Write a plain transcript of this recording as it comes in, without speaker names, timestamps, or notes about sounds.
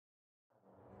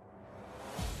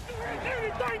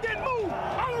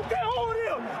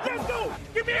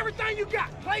Give me everything you got.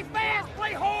 Play fast,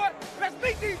 play hard. Let's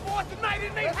beat these boys tonight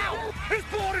in their house. It's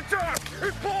party time.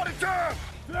 It's party time.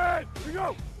 Here we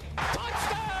go.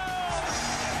 Touchdown!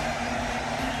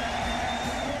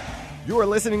 You are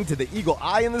listening to the Eagle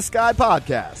Eye in the Sky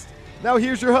podcast. Now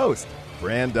here's your host,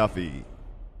 Fran Duffy.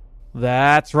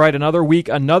 That's right. Another week,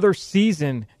 another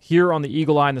season here on the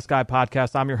Eagle Eye in the Sky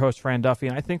podcast. I'm your host, Fran Duffy,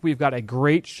 and I think we've got a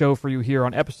great show for you here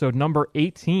on episode number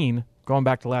 18, going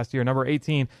back to last year, number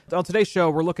 18. On today's show,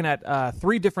 we're looking at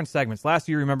three different segments. Last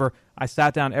year, remember, I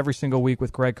sat down every single week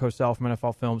with Greg Cosell from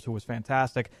NFL Films, who was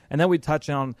fantastic, and then we'd touch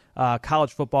on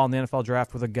college football and the NFL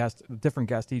draft with a different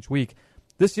guest each week.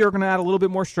 This year, we're going to add a little bit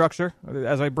more structure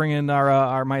as I bring in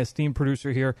my esteemed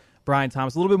producer here, Brian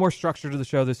Thomas. A little bit more structure to the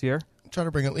show this year. Try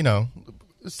to bring it,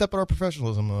 step up our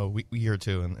professionalism a year or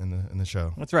two in the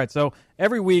show. That's right. So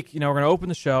every week, we're going to open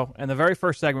the show, and the very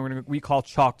first segment we call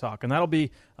Chalk Talk, and that'll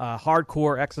be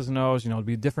hardcore X's and O's. It'll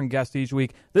be a different guest each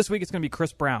week. This week, it's going to be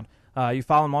Chris Brown. You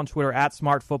follow him on Twitter at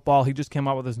Smart Football. He just came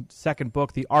out with his second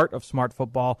book, The Art of Smart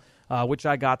Football, which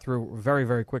I got through very,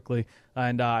 very quickly.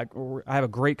 And I have a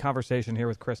great conversation here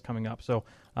with Chris coming up. So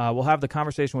we'll have the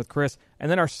conversation with Chris. And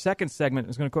then our second segment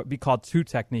is going to be called Two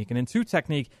Technique. And in Two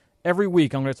Technique, every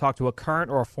week I'm going to talk to a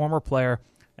current or a former player,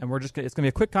 and it's going to be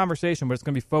a quick conversation, but it's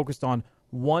going to be focused on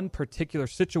one particular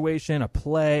situation, a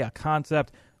play, a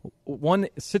concept, one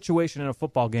situation in a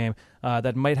football game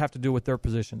that might have to do with their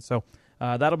position. So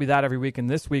that'll be that every week. And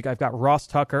this week I've got Ross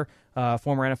Tucker,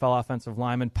 former NFL offensive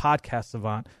lineman, podcast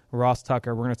savant, Ross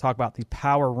Tucker. We're going to talk about the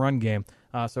power run game.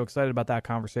 So excited about that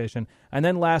conversation. And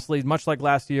then lastly, much like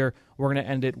last year, we're going to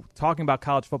end it talking about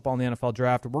college football and the NFL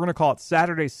draft. We're going to call it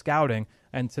Saturday Scouting.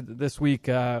 And this week,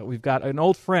 we've got an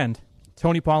old friend,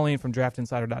 Tony Pauline from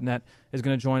DraftInsider.net, is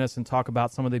going to join us and talk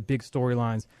about some of the big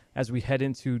storylines as we head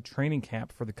into training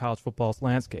camp for the college football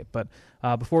landscape. But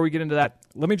before we get into that,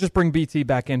 let me just bring BT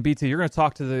back in. BT, you're going to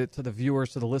talk to the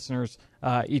viewers, to the listeners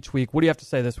each week. What do you have to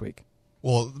say this week?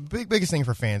 Well, the biggest thing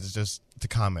for fans is just to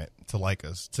comment, to like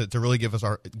us, to really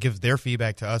give their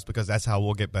feedback to us, because that's how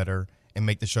we'll get better and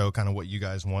make the show kind of what you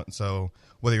guys want. So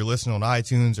whether you're listening on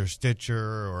iTunes or Stitcher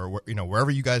or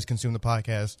wherever you guys consume the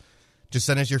podcast, just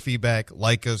send us your feedback,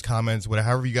 like us, comments,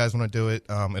 however you guys want to do it.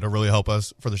 It'll really help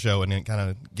us for the show and then kind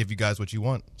of give you guys what you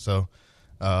want. So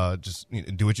just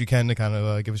do what you can to kind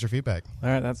of give us your feedback. All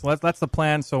right, that's the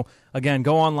plan. So again,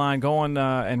 go online,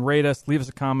 and rate us, leave us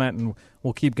a comment, and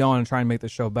we'll keep going and try and make the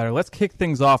show better. Let's kick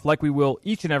things off like we will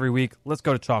each and every week. Let's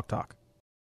go to Chalk Talk.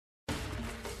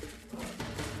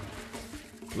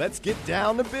 Let's get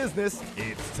down to business.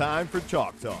 It's time for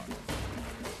Chalk Talk.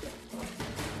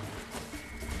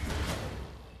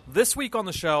 This week on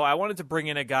the show, I wanted to bring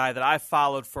in a guy that I've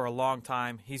followed for a long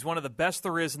time. He's one of the best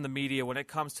there is in the media when it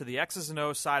comes to the X's and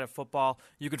O's side of football.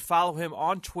 You could follow him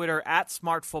on Twitter at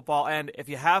SmartFootball, and if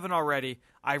you haven't already,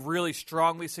 I really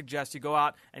strongly suggest you go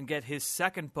out and get his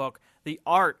second book, The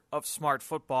Art of Smart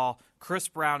Football. Chris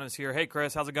Brown is here. Hey,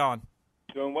 Chris, how's it going?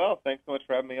 Doing well. Thanks so much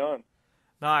for having me on.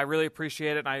 No, I really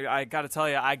appreciate it, and I got to tell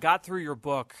you, I got through your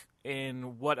book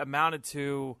in what amounted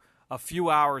to a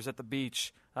few hours at the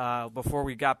beach before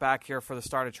we got back here for the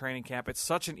start of training camp. It's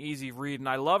such an easy read, and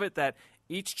I love it that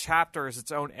each chapter is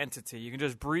its own entity. You can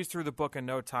just breeze through the book in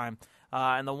no time.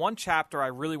 And the one chapter I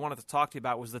really wanted to talk to you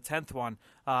about was the 10th one,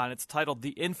 and it's titled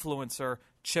The Influencer,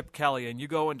 Chip Kelly. And you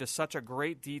go into such a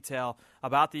great detail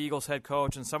about the Eagles head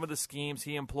coach and some of the schemes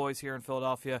he employs here in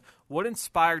Philadelphia. What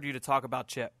inspired you to talk about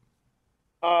Chip?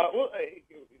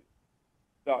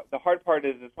 The hard part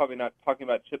is probably not talking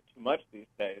about Chip too much these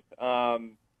days.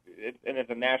 And as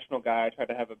a national guy, I try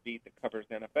to have a beat that covers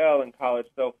the NFL and college.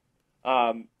 So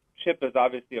Chip is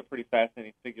obviously a pretty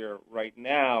fascinating figure right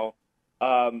now.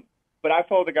 But I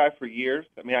followed the guy for years.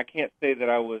 I mean, I can't say that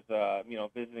I was,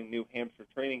 visiting New Hampshire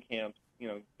training camps,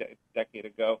 a decade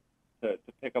ago to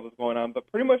pick up what's going on.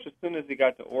 But pretty much as soon as he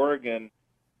got to Oregon,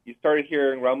 you started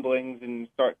hearing rumblings and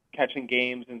start catching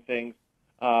games and things.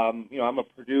 I'm a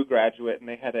Purdue graduate, and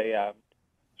they had a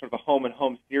sort of a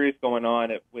home-and-home series going on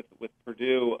with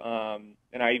Purdue,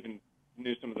 and I even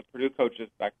knew some of the Purdue coaches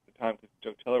back at the time because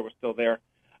Joe Tiller was still there,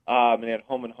 and they had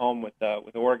home-and-home with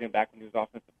Oregon back when he was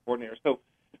offensive coordinator. So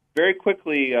very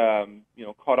quickly,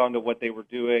 caught on to what they were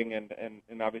doing,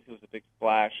 and obviously it was a big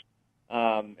splash,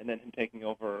 and then him taking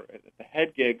over at the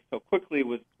head gig so quickly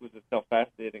was itself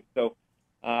fascinating. So,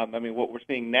 what we're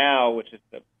seeing now, which is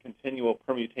the continual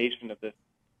permutation of this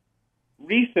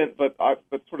recent but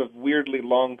sort of weirdly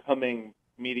long-coming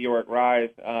meteoric rise,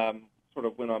 sort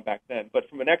of went on back then. But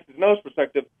from an X's and O's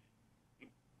perspective,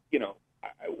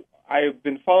 I've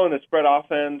been following the spread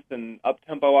offense and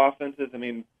up-tempo offenses. I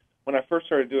mean, when I first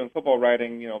started doing football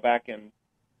writing, back in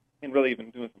and really even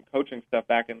doing some coaching stuff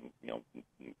back in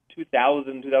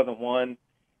 2000, 2001.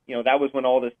 That was when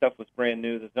all this stuff was brand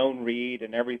new, the zone read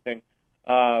and everything.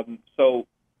 So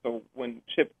when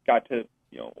Chip got to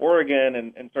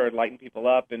Oregon and started lighting people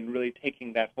up and really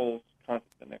taking that whole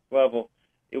concept to the next level,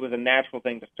 it was a natural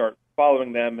thing to start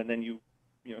following them. And then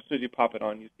as soon as you pop it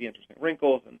on, you see interesting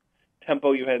wrinkles and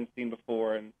tempo you hadn't seen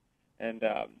before, and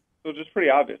so it was just pretty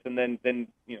obvious. And then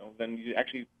you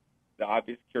actually, the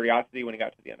obvious curiosity when he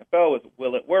got to the NFL was,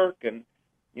 will it work? And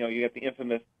you get the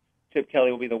infamous Chip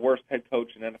Kelly will be the worst head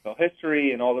coach in NFL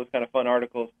history, and all those kind of fun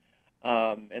articles.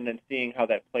 And then seeing how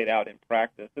that played out in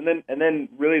practice, and then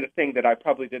really the thing that I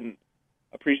probably didn't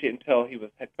appreciate until he was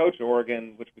head coach at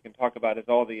Oregon, which we can talk about, is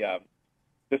all the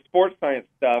sports science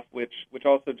stuff, which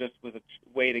also just was a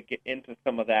way to get into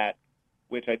some of that,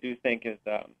 which I do think is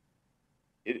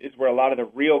where a lot of the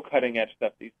real cutting edge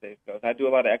stuff these days goes. I do a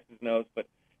lot of X's and O's, but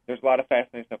there's a lot of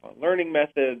fascinating stuff on learning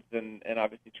methods and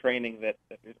obviously training that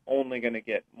is only going to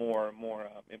get more and more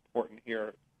important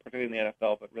here, particularly in the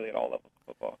NFL, but really at all levels of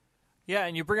football. Yeah,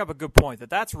 and you bring up a good point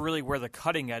that's really where the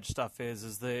cutting edge stuff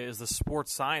is the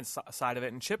sports science side of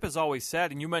it. And Chip has always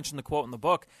said, and you mentioned the quote in the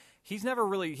book, he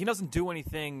doesn't do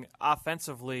anything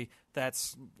offensively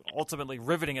that's ultimately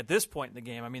riveting at this point in the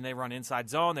game. I mean, they run inside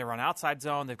zone, they run outside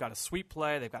zone, they've got a sweep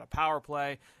play, they've got a power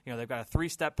play, they've got a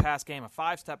 3-step pass game, a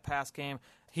 5-step pass game.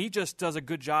 He just does a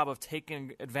good job of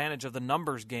taking advantage of the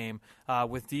numbers game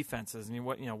with defenses. And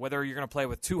whether you're going to play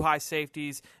with 2 high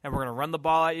safeties and we're going to run the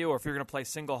ball at you, or if you're going to play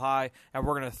single high and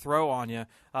we're going to throw on you,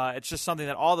 it's just something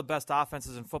that all the best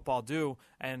offenses in football do,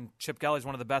 and Chip Kelly's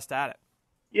one of the best at it.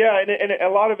 Yeah, and a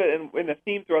lot of it, and the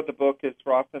theme throughout the book is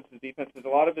for offenses and defenses, a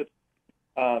lot of it's,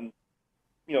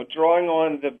 drawing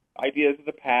on the ideas of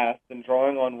the past and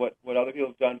drawing on what other people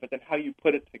have done, but then how you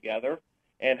put it together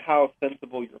and how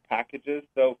sensible your package is.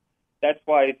 So that's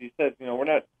why, as you said, we're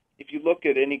not, if you look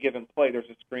at any given play, there's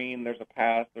a screen, there's a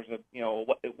pass, there's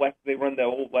they run the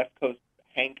old West Coast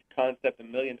Hank concept a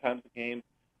million times a game.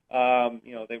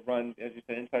 They run, as you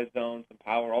said, inside zone, some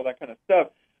power, all that kind of stuff.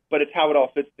 But it's how it all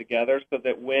fits together so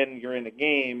that when you're in a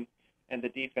game and the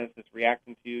defense is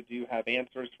reacting to you, do you have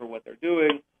answers for what they're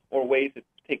doing or ways to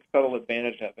take subtle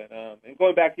advantage of it? And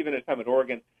going back even to time at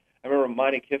Oregon, I remember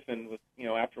Monty Kiffin was,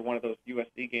 after one of those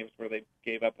USC games where they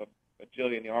gave up a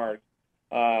jillion yards,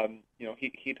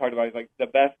 he talked about, he's like, the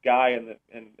best guy in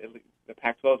the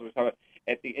Pac-12 was talking about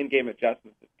at the in-game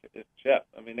adjustments is Chip.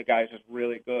 I mean, the guy's just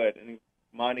really good. And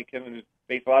Monty Kiffin has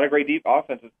faced a lot of great deep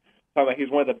offenses. Talking about he's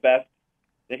one of the best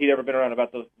that he'd ever been around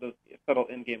about those subtle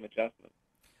in-game adjustments.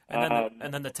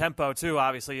 And then the tempo, too,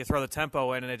 obviously. You throw the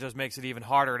tempo in, and it just makes it even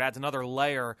harder. It adds another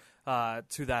layer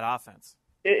to that offense.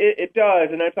 It does,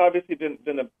 and that's obviously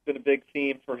been a big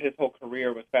theme for his whole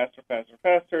career, was faster, faster,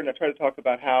 faster. And I try to talk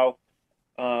about how,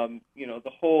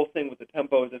 the whole thing with the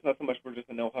tempo is it's not so much we're just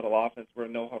a no-huddle offense, we're a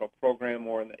no-huddle program,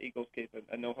 or in the Eagles' case,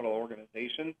 a no-huddle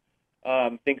organization.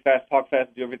 Think fast, talk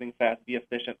fast, do everything fast, be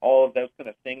efficient. All of those kind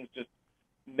of things just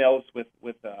melds with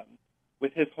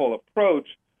his whole approach,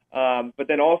 but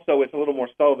then also it's a little more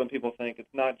subtle than people think.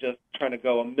 It's not just trying to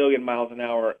go a million miles an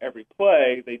hour every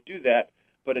play. They do that,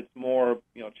 but it's more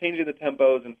changing the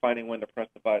tempos and finding when to press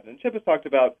the button. And Chip has talk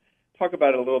about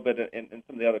it a little bit in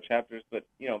some of the other chapters. But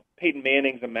Peyton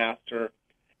Manning's a master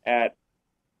at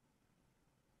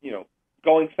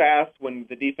going fast when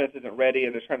the defense isn't ready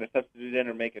and they're trying to substitute in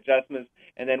or make adjustments,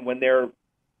 and then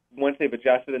once they've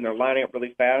adjusted and they're lining up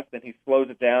really fast, then he slows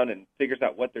it down and figures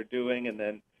out what they're doing and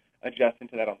then adjusts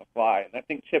into that on the fly. And I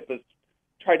think Chip has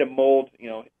tried to mold,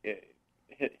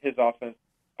 his offense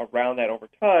around that over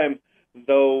time,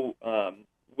 though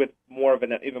with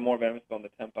even more of an emphasis on the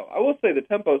tempo. I will say the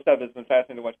tempo stuff has been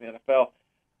fascinating to watch in the NFL.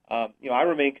 I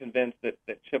remain convinced that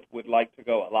Chip would like to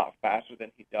go a lot faster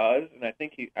than he does, and I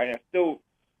still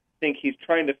think he's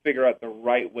trying to figure out the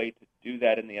right way to do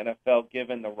that in the NFL,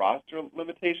 given the roster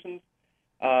limitations.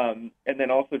 And then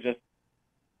also just,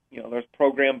 there's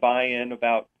program buy-in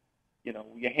about, you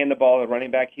hand the ball to the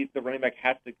running back. The running back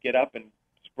has to get up and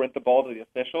sprint the ball to the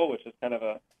official, which is kind of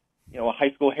a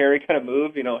high school Harry kind of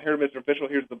move. Here, Mr. Official,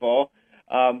 here's the ball.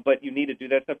 But you need to do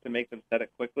that stuff to make them set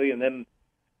it quickly. And then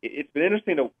it's been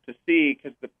interesting to see,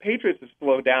 because the Patriots have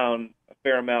slowed down a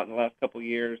fair amount in the last couple of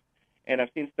years. And I've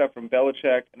seen stuff from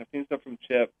Belichick, and I've seen stuff from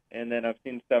Chip, and then I've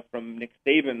seen stuff from Nick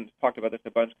Saban talked about this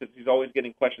a bunch, because he's always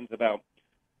getting questions about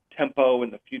tempo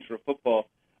and the future of football.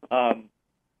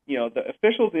 The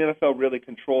officials in the NFL really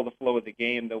control the flow of the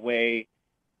game the way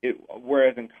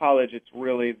whereas in college it's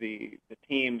really the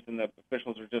teams and the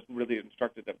officials are just really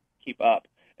instructed to keep up.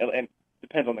 And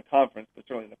depends on the conference, but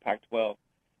certainly in the Pac-12,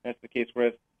 that's the case.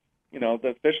 Whereas the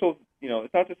officials,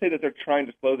 it's not to say that they're trying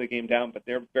to slow the game down, but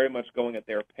they're very much going at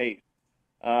their pace.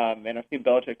 And I've seen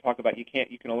Belichick talk about you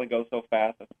can only go so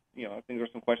fast. I think there were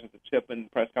some questions of Chip in the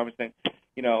press conference saying,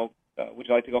 would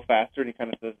you like to go faster? And he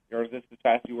kind of says, or is this as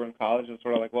fast as you were in college? And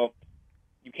sort of like, well,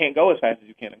 you can't go as fast as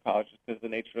you can in college just because of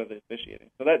the nature of the officiating.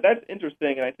 So that's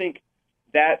interesting, and I think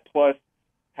that plus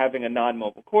having a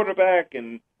non-mobile quarterback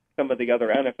and some of the other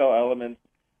NFL elements,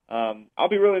 I'll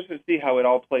be really interested to see how it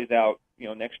all plays out,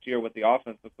 next year what the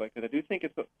offense looks like. Because I do think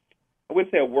I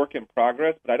wouldn't say a work in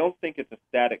progress, but I don't think it's a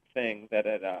static thing that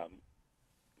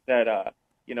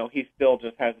he still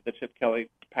just has the Chip Kelly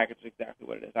package exactly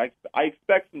what it is. I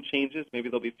expect some changes. Maybe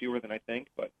there'll be fewer than I think,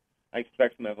 but I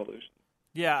expect some evolution.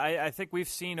 Yeah, I think we've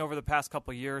seen over the past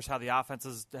couple of years how the offense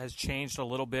has changed a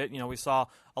little bit. We saw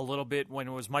a little bit when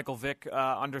it was Michael Vick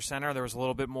under center. There was a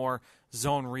little bit more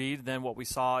zone read than what we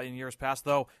saw in years past.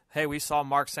 Though, hey, we saw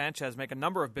Mark Sanchez make a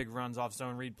number of big runs off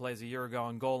zone read plays a year ago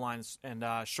in goal lines and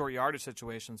short yardage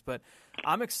situations. But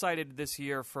I'm excited this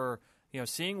year for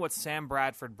seeing what Sam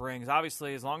Bradford brings.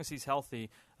 Obviously, as long as he's healthy,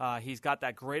 he's got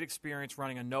that great experience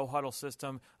running a no-huddle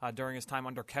system during his time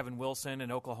under Kevin Wilson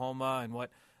in Oklahoma and what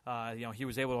he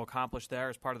was able to accomplish there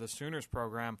as part of the Sooners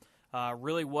program.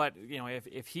 Really what,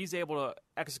 if he's able to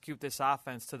execute this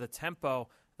offense to the tempo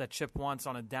that Chip wants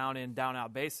on a down-in,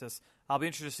 down-out basis, I'll be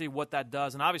interested to see what that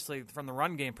does. And obviously, from the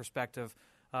run game perspective,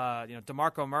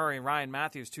 DeMarco Murray and Ryan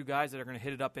Matthews, two guys that are going to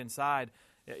hit it up inside,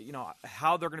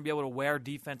 how they're going to be able to wear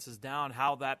defenses down,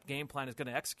 how that game plan is going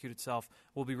to execute itself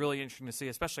will be really interesting to see,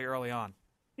 especially early on.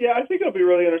 Yeah, I think it'll be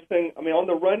really interesting. I mean, on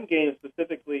the run game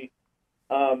specifically,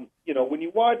 when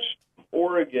you watch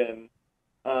Oregon,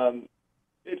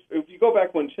 if you go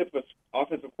back when Chip was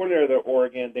offensive coordinator at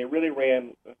Oregon, they really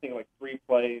ran, I think, like 3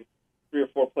 or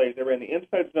 4 plays. They ran the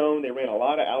inside zone, they ran a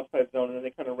lot of outside zone, and then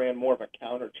they kind of ran more of a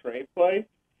counter tray play.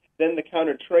 Then the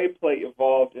counter tray play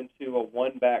evolved into a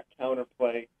one-back counter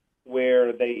play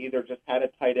where they either just had a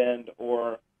tight end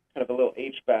or kind of a little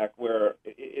H-back where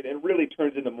it really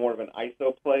turns into more of an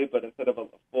ISO play, but instead of a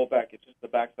fullback, it's just the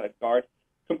backside guard,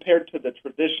 compared to the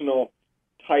traditional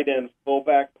tight end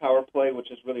fullback power play,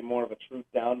 which is really more of a true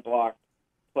down block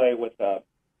play with the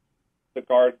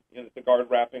guard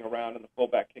wrapping around and the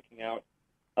fullback kicking out.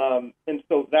 And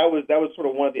so that was sort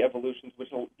of one of the evolutions,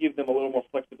 which will give them a little more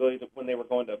flexibility when they were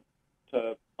going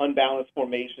to unbalanced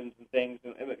formations and things.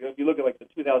 And if you look at like the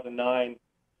 2009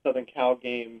 Southern Cal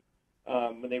game,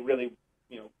 when they really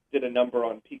did a number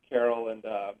on Pete Carroll and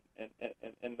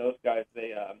those guys,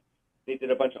 they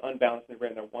did a bunch of unbalanced. They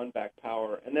ran their one back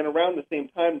power, and then around the same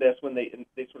time, that's when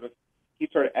he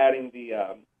started adding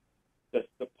the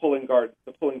pulling guard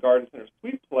and center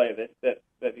sweep play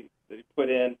that he put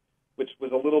in, which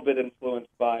was a little bit influenced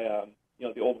by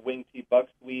the old wing T buck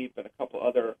sweep and a couple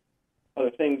other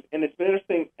things. And it's been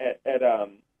interesting at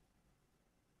in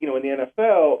the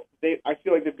NFL, I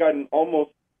feel like they've gotten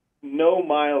almost no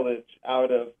mileage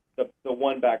out of the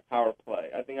one-back power play.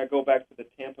 I think I go back to the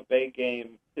Tampa Bay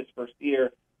game his first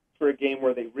year for a game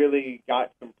where they really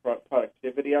got some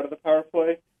productivity out of the power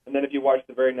play. And then if you watch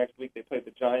the very next week, they played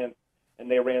the Giants,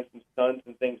 and they ran some stunts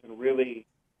and things and really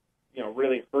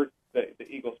hurt the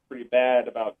Eagles pretty bad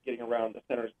about getting around the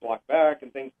center's block back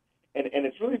and things. And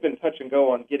it's really been touch and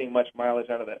go on getting much mileage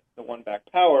out of the one-back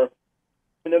power.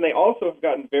 And then they also have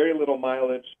gotten very little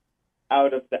mileage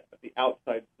out of the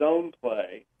outside zone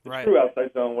play, right. True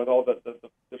outside zone with all the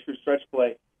true stretch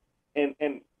play.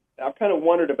 And I've kind of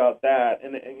wondered about that.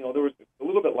 And there was a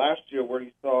little bit last year where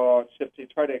you saw Chip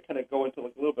try to kind of go into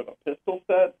like a little bit of a pistol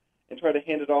set and try to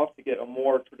hand it off to get a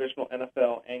more traditional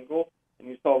NFL angle. And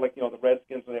you saw the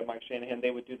Redskins when they had Mike Shanahan,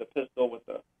 they would do the pistol with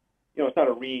it's not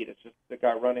a read, it's just the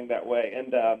guy running that way.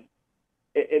 And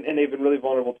they've been really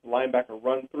vulnerable to linebacker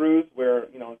run-throughs where,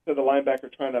 instead of the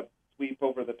linebacker trying to sweep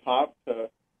over the top to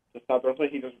stop the run play,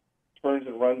 he just turns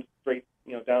and runs straight,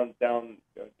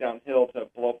 downhill to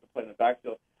blow up the play in the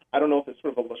backfield. I don't know if it's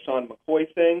sort of a LaShawn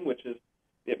McCoy thing, which is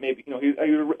it maybe, he's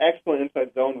an excellent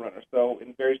inside zone runner,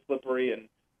 and very slippery and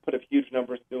put up huge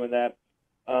numbers doing that.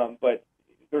 But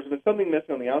there's been something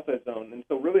missing on the outside zone, and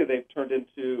so really they've turned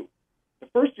into the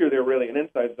first year they were really an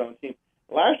inside zone team.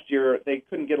 Last year they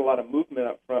couldn't get a lot of movement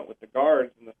up front with the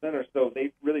guards in the center, so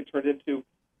they really turned into,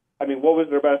 what was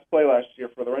their best play last year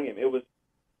for the run game? It was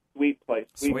sweep play.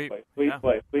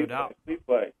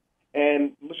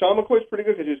 And LaShawn McCoy's pretty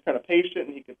good because he was kind of patient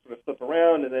and he could sort of flip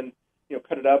around and then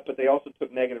cut it up, but they also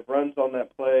took negative runs on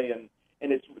that play, and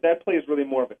that play is really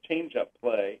more of a change-up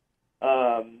play.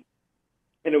 And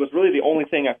it was really the only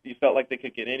thing you felt like they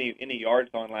could get any yards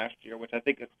on last year, which I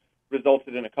think has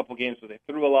resulted in a couple games where they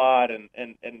threw a lot and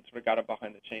sort of got them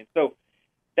behind the chain. So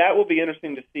that will be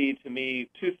interesting to see. To me,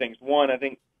 two things. One, I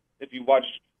think if you watch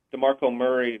DeMarco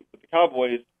Murray with the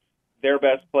Cowboys, their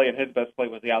best play and his best play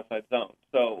was the outside zone.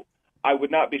 So I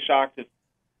would not be shocked if,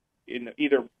 in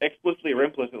either explicitly or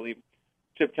implicitly,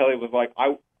 Chip Kelly was like,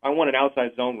 I want an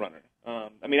outside zone runner.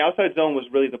 Outside zone was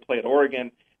really the play at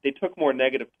Oregon. They took more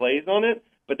negative plays on it,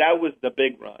 but that was the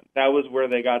big run. That was where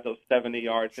they got those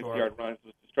 70-yard, 60-yard runs,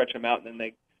 was to stretch them out, and then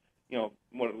they,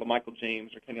 Michael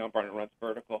James or Kenyon Barnett runs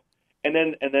vertical. And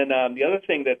then the other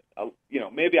thing that,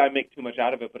 maybe I make too much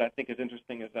out of it, but I think is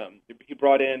interesting is he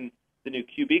brought in the new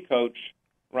QB coach,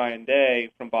 Ryan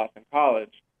Day, from Boston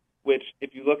College, which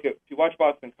if you watch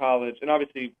Boston College, and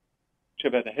obviously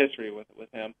Chip has a history with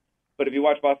him, but if you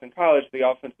watch Boston College, the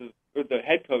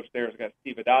head coach there is a guy,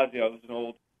 Steve Adazio, who's an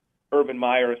old Urban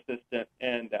Meyer assistant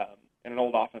and an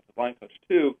old offensive line coach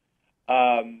too.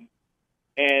 And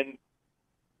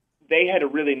they had a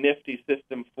really nifty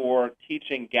system for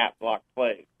teaching gap block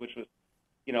plays, which was,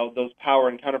 those power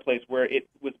and counter plays where it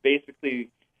was basically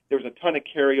there was a ton of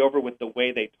carryover with the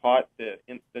way they taught the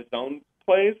zone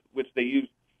plays, which they used.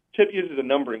 Chip uses a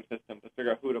numbering system to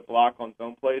figure out who to block on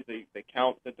zone plays. They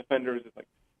count the defenders. It's like,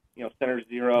 center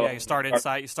 0. Yeah, you start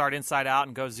inside out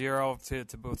and go 0 to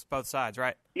both sides,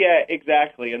 right? Yeah,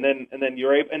 exactly. And then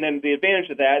the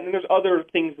advantage of that, and then there's other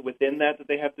things within that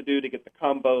they have to do to get the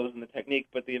combos and the technique.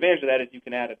 But the advantage of that is you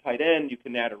can add a tight end, you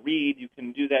can add a read, you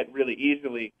can do that really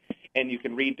easily, and you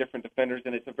can read different defenders.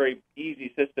 And it's a very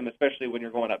easy system, especially when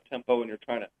you're going up tempo and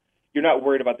you're not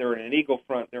worried about they're in an eagle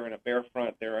front, they're in a bear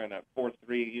front, they're in a 4-3.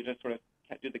 You just sort of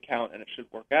do the count and it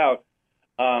should work out.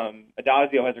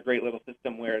 Adazio has a great little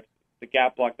system where it's the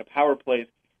gap block, the power plays,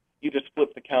 you just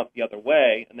flip the count the other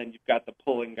way, and then you've got the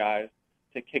pulling guys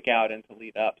to kick out and to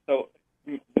lead up. So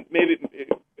maybe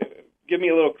give me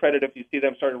a little credit if you see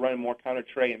them starting running more counter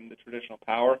tray in the traditional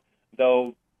power,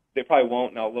 though they probably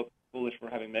won't, and I'll look foolish for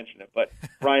having mentioned it. But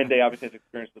Ryan Day obviously has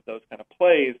experience with those kind of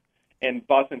plays, and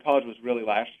Boston College was really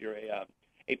last year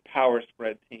a power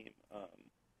spread team.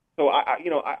 So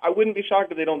I wouldn't be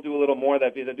shocked if they don't do a little more of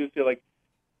that, because I do feel like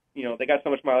they got so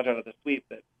much mileage out of the sweep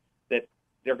that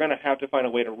they're going to have to find a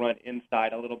way to run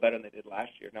inside a little better than they did last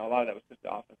year. Now, a lot of that was just the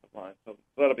offensive line, so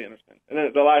that'll be interesting. And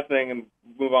then the last thing, and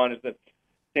move on, is that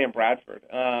Sam Bradford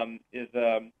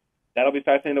that'll be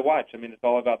fascinating to watch. I mean, it's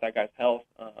all about that guy's health.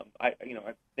 I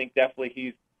think definitely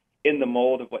he's in the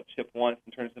mold of what Chip wants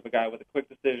in terms of a guy with a quick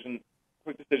decision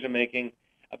making,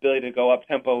 ability to go up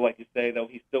tempo, like you say, though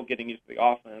he's still getting used to the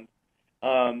offense.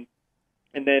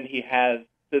 And then he has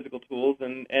physical tools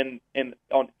and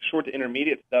on short to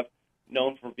intermediate stuff,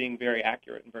 known for being very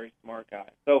accurate and very smart guy.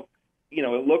 So,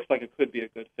 it looks like it could be a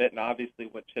good fit, and obviously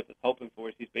what Chip is hoping for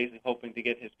is he's basically hoping to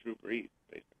get his Drew Brees,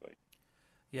 basically.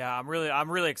 Yeah, I'm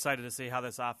really excited to see how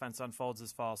this offense unfolds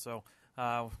this fall. So,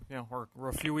 we're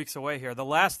a few weeks away here. The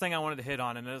last thing I wanted to hit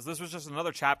on, and this was just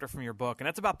another chapter from your book, and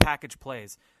it's about package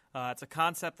plays. It's a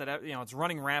concept that it's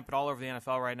running rampant all over the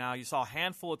NFL right now. You saw a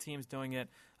handful of teams doing it,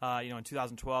 in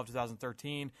 2012,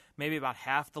 2013, maybe about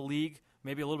half the league,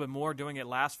 maybe a little bit more doing it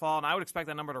last fall, and I would expect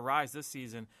that number to rise this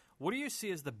season. What do you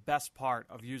see as the best part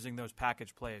of using those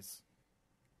package plays?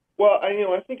 Well,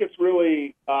 I think it's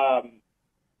really I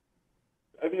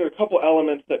think there are a couple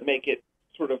elements that make it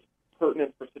sort of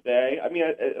pertinent for today. I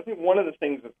think one of the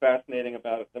things that's fascinating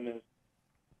about them is,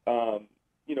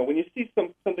 when you see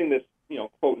something that's,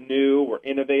 quote, new or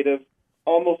innovative,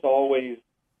 almost always,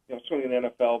 certainly in the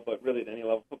NFL, but really at any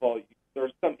level of football,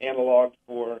 there's some analog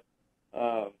for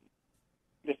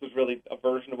this was really a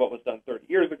version of what was done 30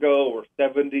 years ago or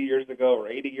 70 years ago or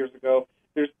 80 years ago.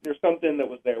 There's something that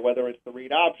was there, whether it's the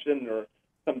read option or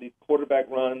some of these quarterback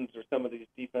runs or some of these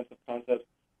defensive concepts.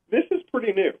 This is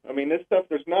pretty new. I mean, this stuff,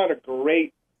 there's not a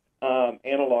great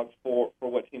analog for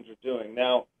what teams are doing.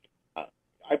 Now,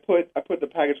 I put the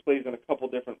package plays in a couple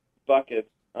different buckets.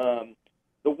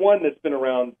 The one that's been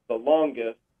around the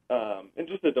longest, and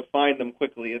just to define them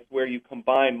quickly, it's where you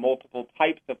combine multiple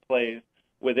types of plays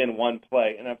within one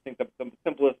play. And I think the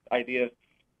simplest idea is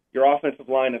your offensive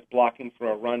line is blocking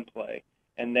for a run play,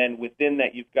 and then within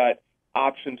that you've got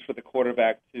options for the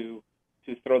quarterback to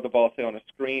throw the ball, say, on a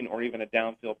screen or even a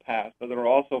downfield pass. So there are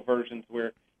also versions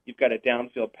where you've got a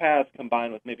downfield pass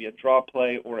combined with maybe a draw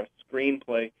play or a screen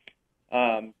play.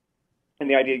 And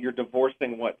the idea you're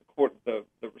divorcing what the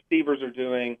receivers are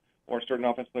doing or certain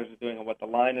offense players are doing and what the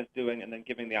line is doing, and then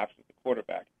giving the option to the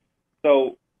quarterback.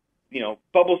 So,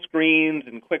 bubble screens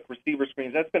and quick receiver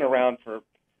screens, that's been around for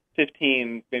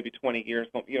 15, maybe 20 years.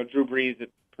 Drew Brees at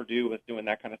Purdue was doing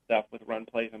that kind of stuff with run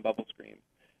plays and bubble screens.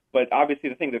 But obviously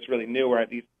the thing that's really new are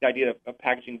the idea of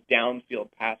packaging downfield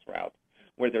pass routes,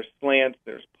 where there's slants,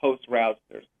 there's post routes,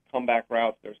 there's comeback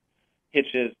routes, there's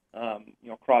hitches,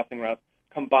 crossing routes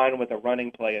combined with a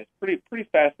running play. It's pretty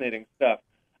fascinating stuff.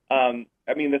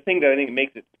 The thing that I think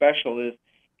makes it special is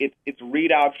it's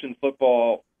read option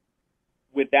football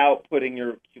without putting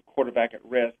your quarterback at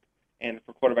risk, and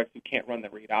for quarterbacks who can't run the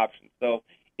read option. So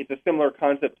it's a similar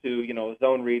concept to, a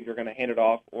zone read, you're going to hand it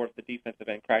off, or if the defensive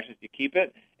end crashes, you keep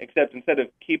it, except instead of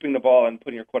keeping the ball and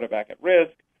putting your quarterback at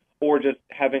risk, or just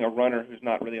having a runner who's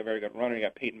not really a very good runner, you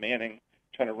got Peyton Manning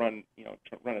trying to run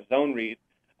a zone read,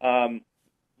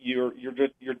 you're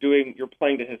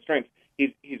playing to his strengths.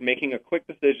 He's making a quick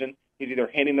decision. He's either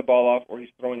handing the ball off or he's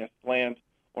throwing a slant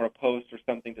or a post or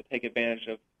something to take advantage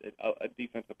of a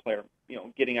defensive player,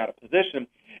 getting out of position.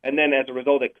 And then as a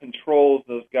result, it controls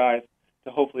those guys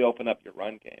to hopefully open up your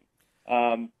run game.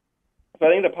 So I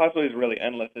think the possibilities are really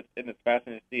endless, and it's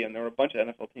fascinating to see. And there were a bunch of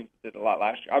NFL teams that did a lot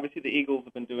last year. Obviously, the Eagles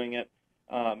have been doing it.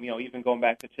 Even going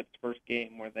back to Chip's first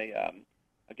game where they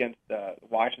against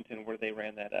Washington, where they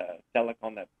ran that Selleck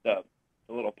on that the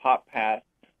little pop pass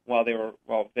while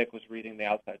Vic was reading the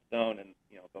outside zone, and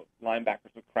the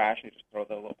linebackers would crash and just throw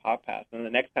the little pop pass. And then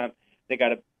the next time they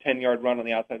got a 10-yard run on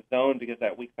the outside zone because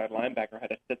that weak side linebacker had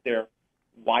to sit there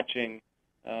watching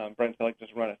Brent Selleck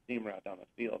just run a seam route down the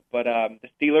field. But the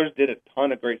Steelers did a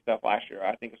ton of great stuff last year.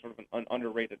 I think it's sort of an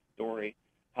underrated story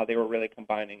how they were really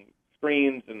combining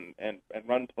screens and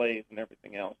run plays and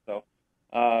everything else. So,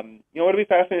 it'll be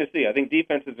fascinating to see. I think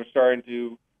defenses are starting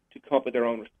to come up with their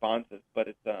own responses, but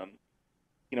it's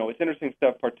interesting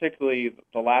stuff, particularly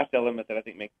the last element that I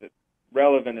think makes it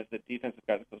relevant is that defensive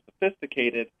guys are so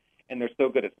sophisticated and they're so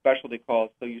good at specialty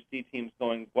calls. So you see teams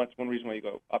going, what's one reason why you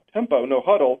go up-tempo, no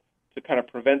huddle, to kind of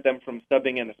prevent them from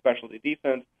subbing in a specialty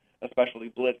defense, a specialty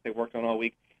blitz they worked on all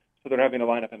week. So they're having to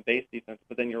line up in base defense.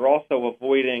 But then you're also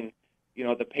avoiding,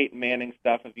 the Peyton Manning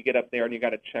stuff. If you get up there and you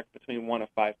got to check between 1 of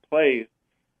 5 plays,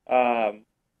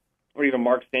 or even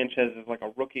Mark Sanchez is like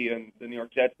a rookie in the New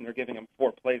York Jets, and they're giving him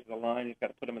 4 plays of the line. He's got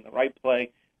to put him in the right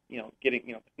play,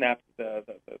 snaps, the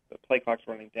play clock's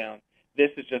running down.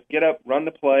 This is just get up, run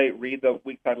the play, read the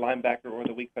weak side linebacker or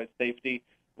the weak side safety,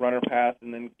 runner pass,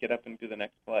 and then get up and do the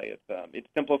next play. It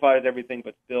simplifies everything,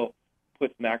 but still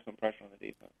puts maximum pressure on the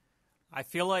defense. I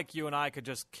feel like you and I could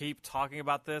just keep talking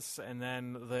about this, and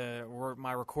then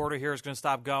my recorder here is going to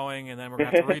stop going, and then we're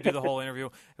going to have to redo the whole interview.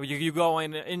 You go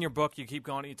in your book, you keep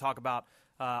going, you talk about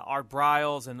Art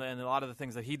Briles and a lot of the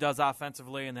things that he does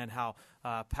offensively, and then how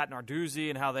Pat Narduzzi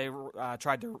and how they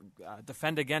tried to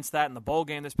defend against that in the bowl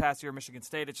game this past year, Michigan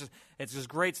State. It's just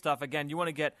great stuff. Again, you want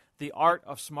to get The Art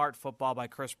of Smart Football by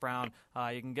Chris Brown.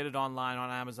 You can get it online on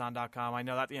Amazon.com. I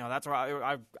know that that's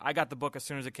where I got the book as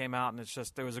soon as it came out, and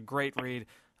it was a great read.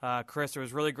 Chris, it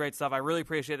was really great stuff. I really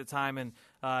appreciate the time and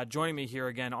joining me here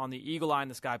again on the Eagle Eye in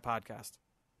the Sky podcast.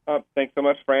 Thanks so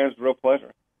much, Fran. It's a real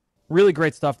pleasure. Really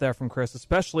great stuff there from Chris,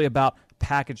 especially about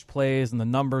package plays and the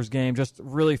numbers game. Just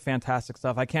really fantastic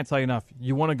stuff. I can't tell you enough.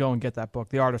 You want to go and get that book,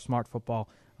 The Art of Smart Football.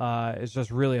 It's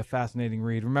just really a fascinating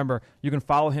read. Remember, you can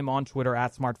follow him on Twitter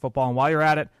at SmartFootball. And while you're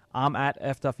at it, I'm at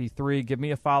FDuffy3. Give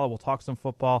me a follow. We'll talk some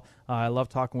football. I love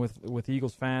talking with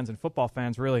Eagles fans and football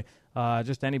fans, really,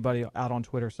 just anybody out on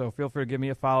Twitter. So feel free to give me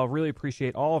a follow. Really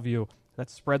appreciate all of you that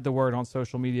spread the word on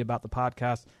social media about the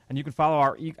podcast. And you can follow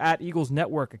our at Eagles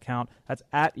Network account. That's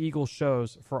at Eagles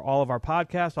Shows for all of our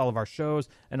podcasts, all of our shows,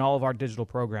 and all of our digital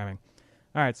programming.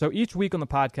 All right, so each week on the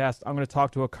podcast, I'm going to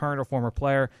talk to a current or former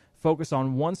player, focus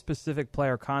on one specific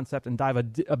player concept, and dive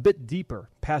a bit deeper,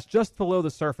 past just below the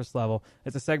surface level.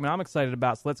 It's a segment I'm excited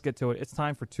about, so let's get to it. It's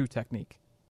time for Two Technique.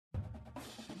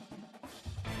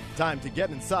 Time to get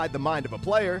inside the mind of a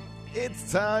player.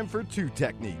 It's time for Two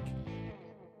Technique.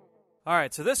 All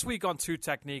right, so this week on Two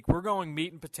Technique, we're going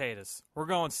meat and potatoes. We're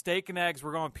going steak and eggs.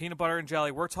 We're going peanut butter and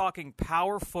jelly. We're talking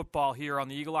power football here on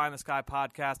the Eagle Eye in the Sky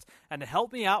podcast. And to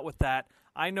help me out with that,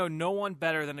 I know no one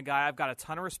better than a guy I've got a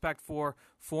ton of respect for,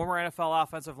 former NFL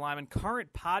offensive lineman,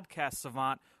 current podcast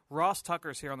savant, Ross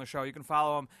Tucker's here on the show. You can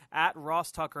follow him at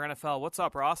Ross Tucker NFL. What's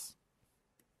up, Ross?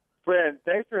 Fran,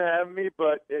 thanks for having me,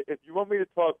 but if you want me to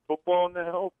talk football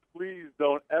now, please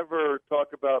don't ever talk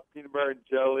about peanut butter and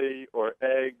jelly or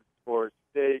eggs or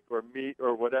steak or meat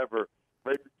or whatever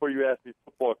right before you ask me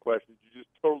football questions. You just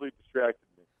totally distracted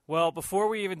me. Well, before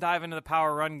we even dive into the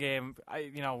power run game,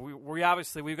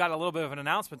 we've got a little bit of an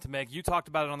announcement to make. You talked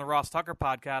about it on the Ross Tucker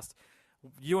podcast.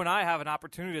 You and I have an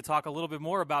opportunity to talk a little bit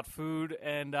more about food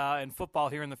and football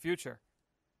here in the future.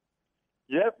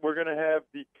 Yep, we're going to have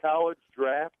the College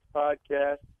Draft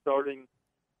podcast starting,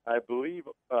 I believe,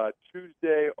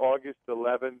 Tuesday, August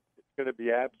 11th. It's going to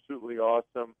be absolutely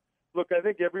awesome. Look, I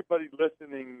think everybody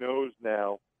listening knows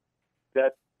now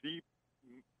that the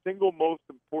single most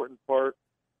important part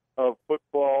of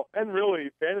football, and really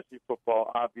fantasy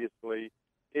football, obviously,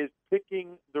 is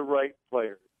picking the right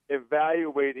players,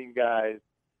 evaluating guys,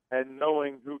 and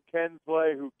knowing who can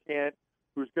play, who can't,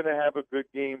 who's going to have a good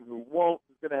game, who won't,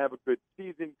 who's going to have a good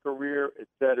season, career,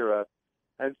 etc.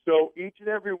 And so each and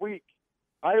every week,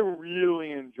 I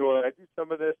really enjoy. I do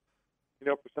some of this,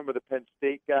 for some of the Penn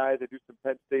State guys. I do some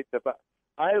Penn State stuff.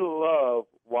 I love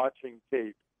watching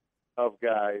tape of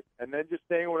guys and then just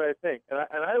saying what I think. And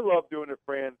I love doing it,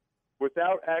 Fran,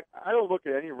 I don't look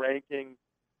at any rankings.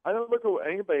 I don't look at what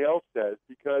anybody else says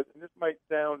because, and this might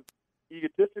sound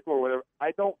egotistical or whatever,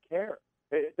 I don't care.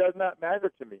 It does not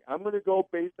matter to me. I'm going to go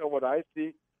based on what I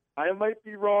see. I might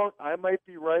be wrong. I might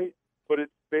be right. But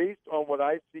it's based on what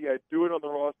I see. I do it on the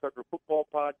Ross Tucker Football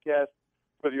Podcast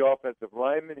for the offensive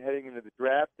linemen heading into the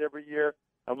draft every year.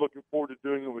 I'm looking forward to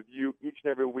doing it with you each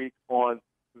and every week on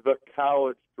the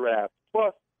college draft.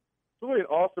 Plus, it's really an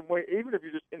awesome way, even if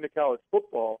you're just into college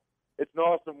football, it's an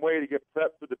awesome way to get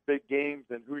prepped for the big games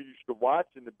and who you should watch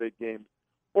in the big games.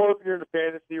 Or if you're into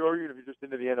fantasy or even if you're just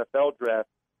into the NFL draft,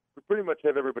 we pretty much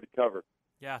have everybody covered.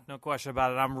 Yeah, no question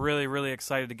about it. I'm really, really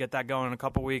excited to get that going in a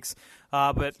couple weeks.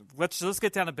 But let's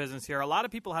get down to business here. A lot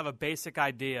of people have a basic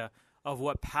idea of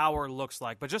what power looks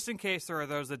like. But just in case there are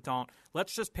those that don't,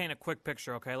 let's just paint a quick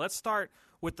picture, okay? Let's start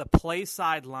with the play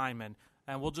side lineman,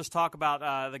 and we'll just talk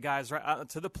about the guys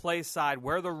to the play side,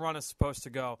 where the run is supposed to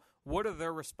go. What are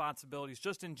their responsibilities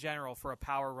just in general for a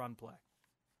power run play?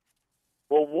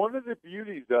 Well, one of the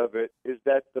beauties of it is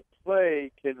that the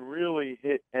play can really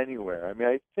hit anywhere. I mean,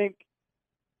 I think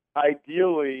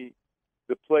ideally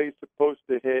the play is supposed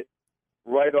to hit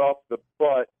right off the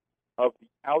butt of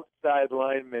the outside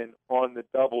lineman on the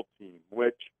double team,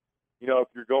 which, if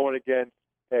you're going against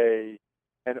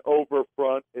an over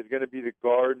front, is going to be the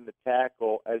guard and the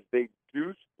tackle as they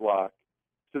deuce block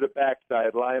to the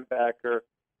backside linebacker.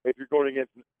 If you're going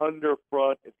against an under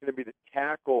front, it's going to be the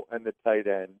tackle and the tight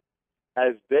end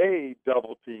as they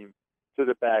double team to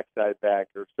the backside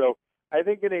backer. So I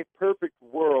think in a perfect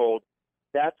world,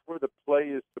 that's where the play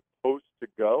is supposed to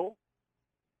go.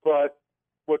 But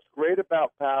what's great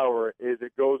about power is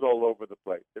it goes all over the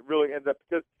place. It really ends up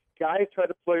because guys try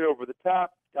to play over the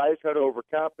top, guys try to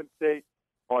overcompensate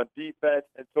on defense,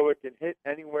 and so it can hit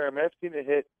anywhere. I mean, I've seen it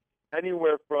hit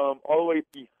anywhere from all the way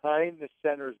behind the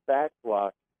center's back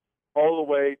block all the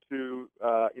way to,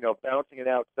 bouncing it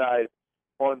outside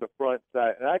on the front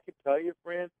side. And I can tell you,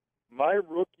 Fran, my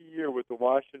rookie year with the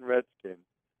Washington Redskins,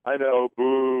 I know,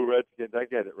 boo, Redskins, I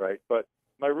get it, right? But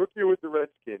my rookie year with the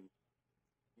Redskins,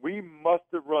 we must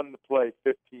have run the play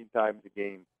 15 times a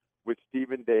game with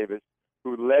Stephen Davis,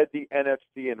 who led the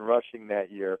NFC in rushing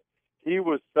that year. He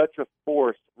was such a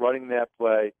force running that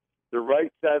play. The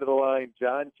right side of the line,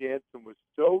 John Jansen, was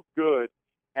so good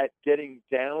at getting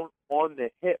down on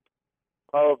the hip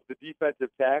of the defensive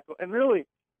tackle. And really,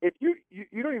 if you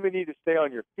don't even need to stay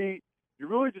on your feet. You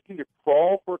really just need to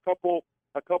crawl for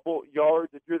a couple yards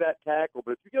if you're that tackle.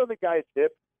 But if you get on the guy's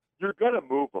hip, you're going to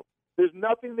move them. There's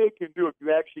nothing they can do if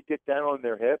you actually get down on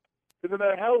their hip. Because no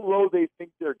matter how low they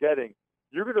think they're getting,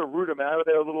 you're going to root them out of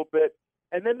there a little bit.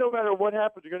 And then no matter what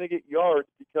happens, you're going to get yards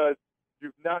because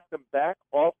you've knocked them back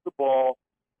off the ball,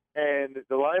 and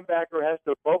the linebacker has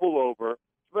to bubble over.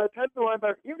 So by the time the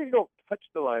linebacker, even if you don't touch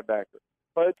the linebacker,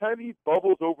 by the time he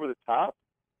bubbles over the top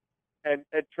and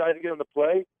tries to get him to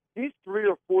play, he's 3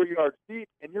 or 4 yards deep,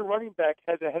 and your running back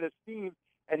has a head of steam,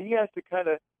 and he has to kind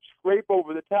of scrape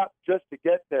over the top just to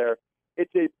get there.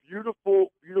 It's a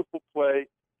beautiful, beautiful play.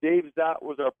 Dave Zott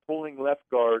was our pulling left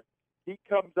guard. He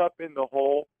comes up in the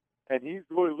hole, and he's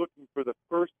really looking for the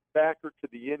first backer to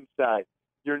the inside.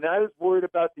 You're not as worried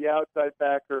about the outside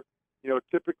backer.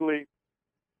 Typically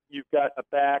you've got a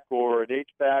back or an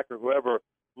H-back or whoever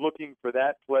looking for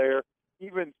that player.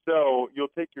 Even so, you'll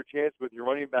take your chance with your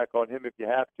running back on him if you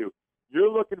have to. You're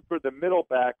looking for the middle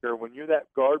backer when you're that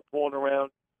guard pulling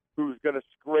around who's going to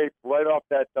scrape right off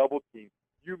that double team.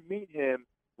 You meet him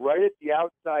right at the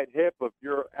outside hip of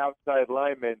your outside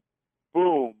lineman.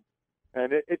 Boom.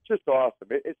 And it's just awesome.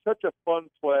 It's such a fun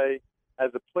play.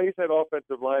 As a play-side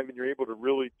offensive lineman, you're able to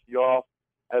really tee off.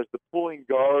 As the pulling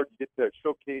guard, you get to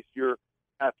showcase your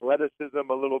athleticism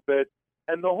a little bit.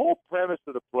 And the whole premise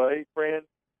of the play, Fran,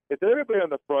 is that everybody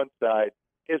on the front side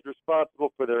is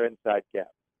responsible for their inside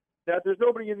gap. Now, if there's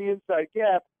nobody in the inside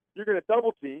gap, you're going to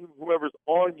double team whoever's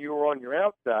on you or on your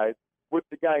outside with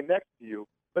the guy next to you.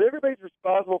 But everybody's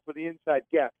responsible for the inside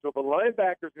gap. So if a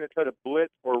linebacker is going to try to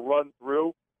blitz or run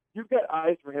through, you've got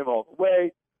eyes for him all the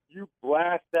way. You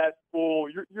blast that fool.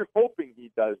 You're hoping he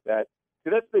does that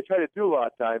because that's what they try to do a lot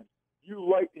of times. You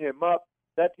light him up.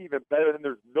 That's even better than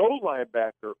there's no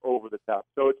linebacker over the top.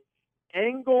 So it's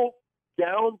angle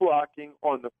down blocking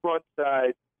on the front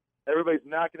side. Everybody's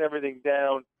knocking everything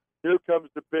down. Here comes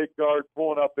the big guard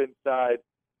pulling up inside.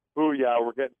 Booyah,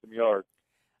 we're getting some yards.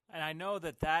 And I know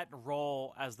that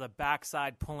role as the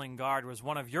backside pulling guard was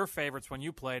one of your favorites when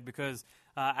you played because,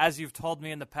 as you've told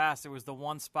me in the past, it was the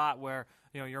one spot where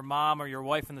your mom or your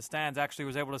wife in the stands actually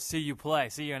was able to see you play,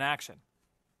 see you in action.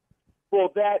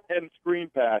 Well, that and screen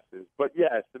passes. But,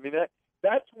 yes, I mean,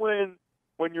 that's when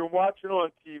you're watching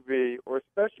on TV, or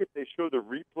especially if they show the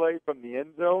replay from the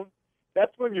end zone,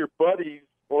 that's when your buddies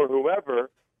or whoever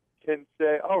can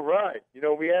say, all right,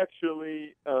 we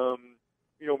actually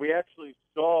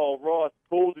saw Ross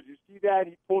pull. Did you see that?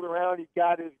 He pulled around. He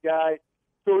got his guy.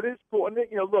 So it is cool. And,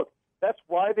 look, that's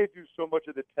why they do so much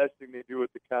of the testing they do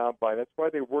at the combine. That's why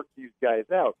they work these guys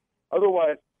out.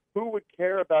 Otherwise, who would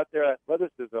care about their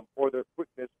athleticism or their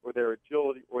quickness or their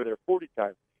agility or their 40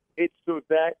 time? It's so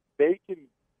that they can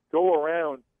go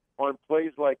around on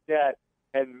plays like that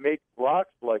and make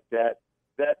blocks like that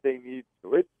they need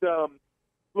to. It's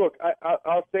look,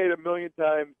 I'll say it a million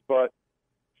times, but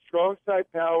strong side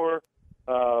power,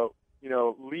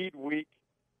 lead weak.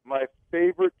 My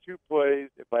favorite two plays,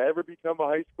 if I ever become a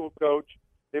high school coach,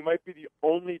 they might be the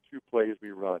only two plays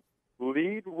we run.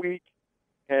 Lead weak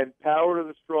and power to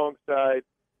the strong side.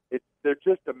 They're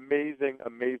just amazing,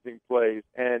 amazing plays.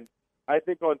 And I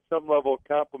think on some level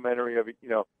complementary of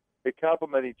they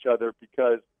complement each other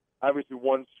because obviously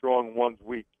one's strong, one's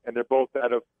weak, and they're both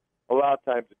out of a lot of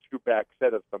times a two-back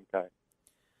set of some kind.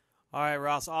 All right,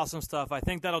 Ross, awesome stuff. I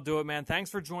think that'll do it, man. Thanks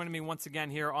for joining me once again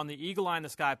here on the Eagle Eye in the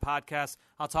Sky podcast.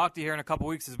 I'll talk to you here in a couple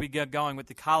weeks as we get going with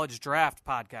the College Draft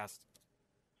podcast.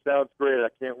 Sounds great. I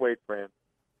can't wait, Fran.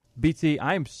 BT,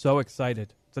 I am so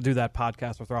excited to do that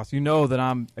podcast with Ross. You know that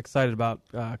I'm excited about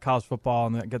college football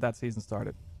and get that season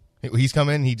started. He's come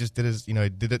in. He just did his,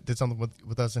 did something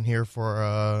with us in here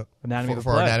for Anatomy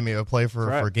of a Play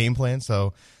for game plan.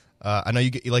 So I know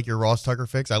you like your Ross Tucker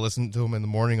fix. I listened to him in the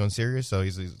morning on Sirius, so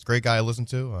he's a great guy to listen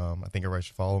to. I think everybody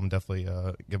should follow him. Definitely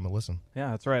give him a listen.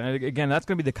 Yeah, that's right. And again, that's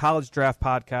going to be the College Draft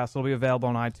podcast. It'll be available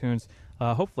on iTunes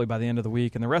hopefully by the end of the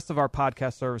week. And the rest of our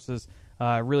podcast services,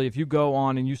 really, if you go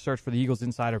on and you search for the Eagles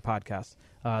Insider podcast,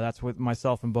 that's with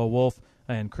myself and Bo Wolf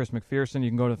and Chris McPherson. You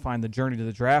can go to find the Journey to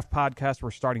the Draft podcast.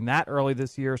 We're starting that early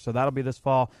this year, so that'll be this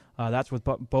fall. That's with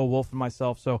Bo Wolf and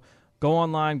myself. So go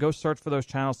online, go search for those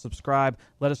channels, subscribe,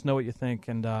 let us know what you think,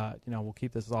 and we'll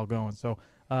keep this all going. So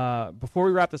before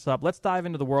we wrap this up, let's dive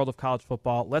into the world of college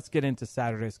football. Let's get into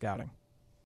Saturday scouting.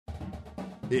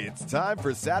 It's time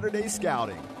for Saturday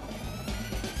scouting.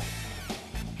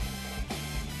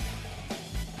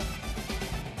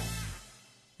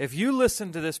 If you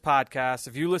listen to this podcast,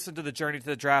 if you listen to the Journey to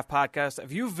the Draft podcast,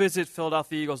 if you visit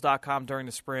PhiladelphiaEagles.com during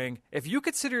the spring, if you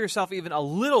consider yourself even a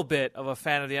little bit of a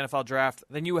fan of the NFL Draft,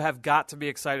 then you have got to be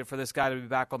excited for this guy to be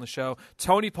back on the show.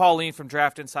 Tony Pauline from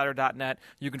DraftInsider.net.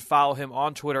 You can follow him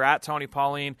on Twitter at Tony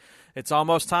Pauline. It's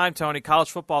almost time, Tony.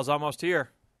 College football is almost here.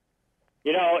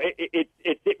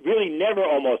 It's really never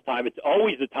almost time. It's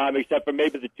always the time, except for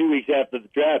maybe the 2 weeks after the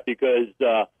draft, because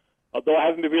although I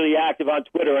haven't been really active on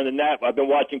Twitter and the net, I've been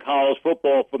watching college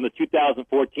football from the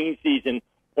 2014 season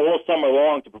all summer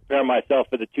long to prepare myself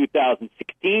for the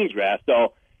 2016 draft.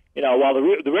 So, while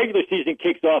the regular season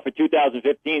kicks off in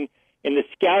 2015, in the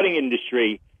scouting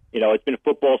industry, it's been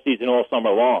football season all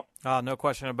summer long. No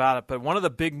question about it. But one of the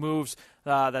big moves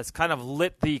that's kind of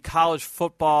lit the college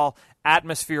football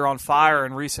atmosphere on fire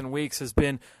in recent weeks has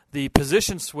been the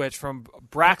position switch from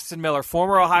Braxton Miller,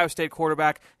 former Ohio State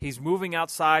quarterback. He's moving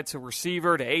outside to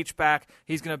receiver, to H-back.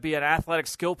 He's going to be an athletic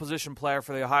skill position player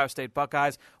for the Ohio State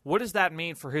Buckeyes. What does that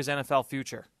mean for his NFL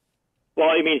future?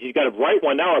 Well, it means he's got a bright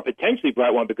one now, or potentially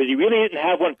bright one, because he really didn't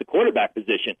have one at the quarterback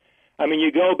position. I mean,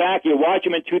 you go back, you watch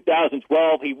him in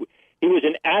 2012. He was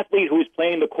an athlete who was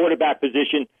playing the quarterback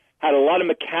position, had a lot of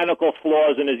mechanical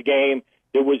flaws in his game.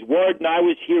 There was word, and I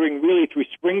was hearing really through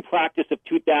spring practice of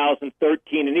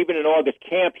 2013, and even in August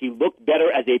camp, he looked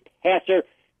better as a passer.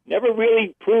 Never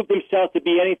really proved himself to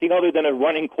be anything other than a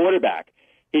running quarterback.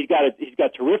 He's got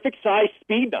terrific size,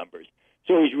 speed numbers.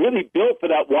 So he's really built for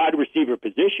that wide receiver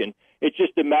position. It's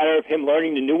just a matter of him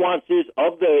learning the nuances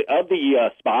of the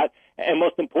spot, and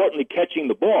most importantly, catching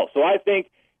the ball. So I think,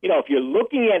 if you're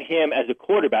looking at him as a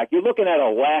quarterback, you're looking at a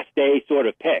last day sort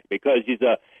of pick, because he's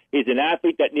an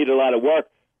athlete that needed a lot of work.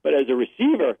 But as a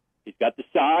receiver, he's got the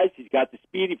size, he's got the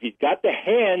speed, if he's got the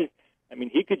hands, I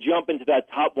mean, he could jump into that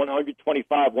top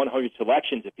 125, 100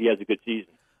 selections if he has a good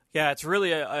season. Yeah, it's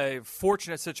really a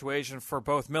fortunate situation for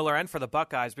both Miller and for the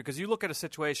Buckeyes, because you look at a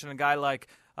situation, a guy like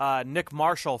Nick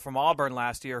Marshall from Auburn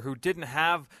last year, who didn't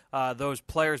have those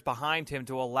players behind him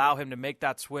to allow him to make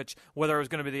that switch, whether it was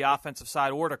going to be the offensive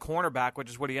side or to cornerback, which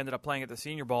is what he ended up playing at the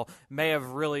Senior Bowl, may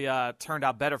have really turned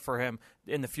out better for him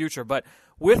in the future. But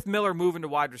with Miller moving to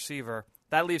wide receiver,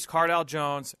 that leaves Cardale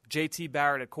Jones, J.T.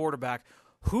 Barrett at quarterback.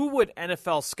 Who would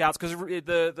NFL scouts, because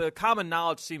the common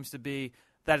knowledge seems to be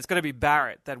that it's going to be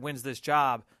Barrett that wins this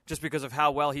job just because of how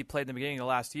well he played in the beginning of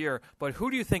last year. But who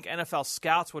do you think NFL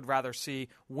scouts would rather see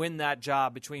win that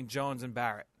job between Jones and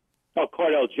Barrett? Oh,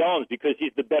 Cardale Jones, because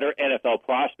he's the better NFL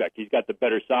prospect. He's got the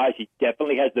better size. He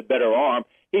definitely has the better arm.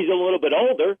 He's a little bit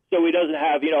older, so he doesn't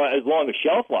have, as long a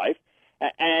shelf life.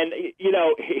 And,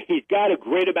 he's got a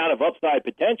great amount of upside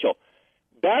potential.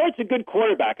 Barrett's a good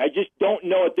quarterback. I just don't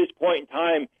know at this point in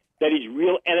time that he's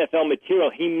real NFL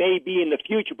material. He may be in the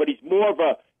future, but he's more of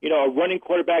a running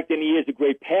quarterback than he is a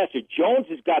great passer. Jones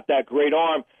has got that great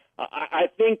arm. I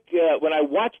think when I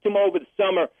watched him over the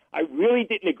summer, I really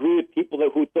didn't agree with people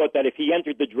who thought that if he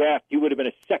entered the draft, he would have been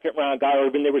a second-round guy, or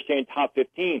even they were saying top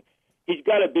 15. He's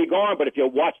got a big arm, but if you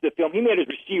watch the film, he made his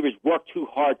receivers work too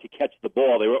hard to catch the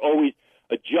ball. They were always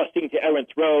adjusting to errant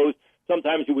throws.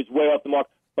 Sometimes he was way off the mark,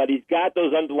 but he's got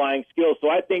those underlying skills. So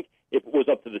I think if it was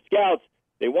up to the scouts,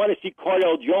 they want to see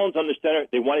Cardale Jones on the center.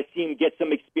 They want to see him get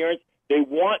some experience. They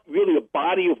want really a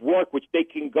body of work which they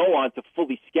can go on to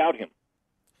fully scout him.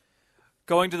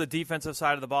 Going to the defensive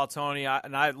side of the ball, Tony,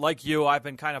 I like you, I've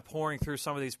been kind of pouring through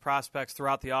some of these prospects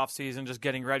throughout the offseason, just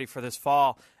getting ready for this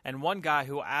fall. And one guy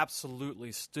who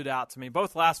absolutely stood out to me,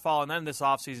 both last fall and then this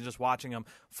offseason, just watching him,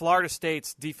 Florida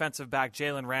State's defensive back,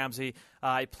 Jalen Ramsey.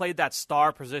 He played that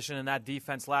star position in that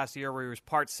defense last year where he was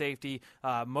part safety,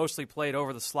 mostly played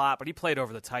over the slot, but he played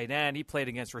over the tight end. He played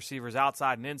against receivers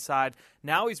outside and inside.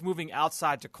 Now he's moving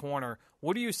outside to corner.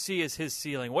 What do you see as his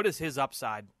ceiling? What is his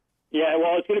upside? Yeah,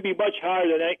 well, it's going to be much higher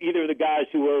than either of the guys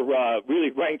who were really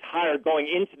ranked higher going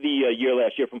into the year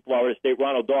last year from Florida State,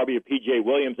 Ronald Darby or P.J.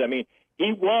 Williams. I mean,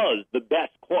 he was the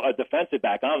best defensive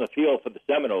back on the field for the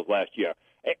Seminoles last year.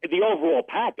 The overall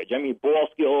package, I mean, ball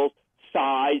skills,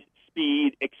 size,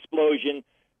 speed, explosion,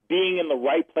 being in the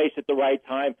right place at the right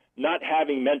time, not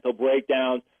having mental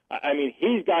breakdowns. I mean,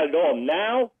 he's got it all.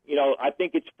 Now, I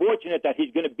think it's fortunate that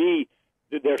he's going to be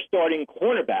their starting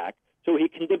cornerback, so he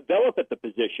can develop at the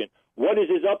position. What is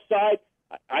his upside?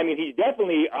 I mean, he's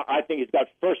definitely, I think he's got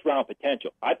first-round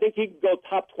potential. I think he can go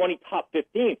top 20, top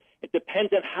 15. It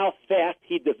depends on how fast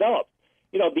he develops.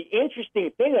 The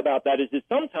interesting thing about that is that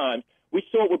sometimes we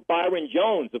saw it with Byron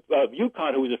Jones of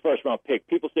UConn, who was a first-round pick.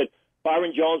 People said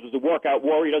Byron Jones was a workout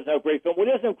warrior, he doesn't have great film. Well,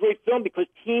 he doesn't have great film because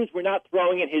teams were not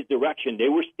throwing in his direction. They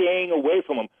were staying away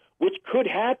from him, which could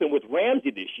happen with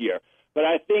Ramsey this year. But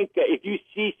I think if you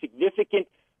see significant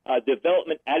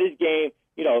development at his game,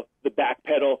 the back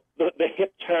pedal, the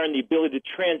hip turn, the ability to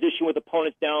transition with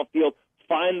opponents downfield,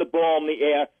 find the ball in the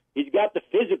air. He's got the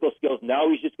physical skills. Now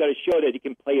he's just got to show that he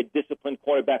can play a disciplined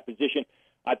quarterback position.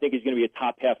 I think he's going to be a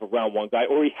top half of round one guy,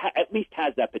 or he at least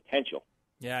has that potential.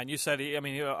 Yeah, and you said,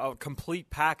 a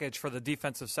complete package for the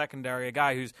defensive secondary, a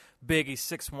guy who's big, he's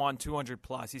 6'1",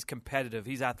 200+, he's competitive,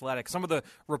 he's athletic. Some of the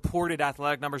reported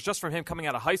athletic numbers just from him coming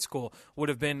out of high school would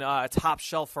have been a top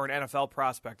shelf for an NFL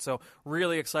prospect. So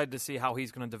really excited to see how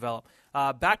he's going to develop.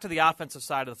 Back to the offensive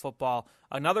side of the football,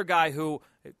 another guy who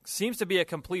seems to be a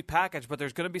complete package, but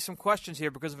there's going to be some questions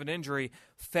here because of an injury.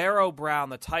 Pharaoh Brown,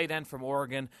 the tight end from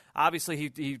Oregon. Obviously,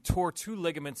 he tore 2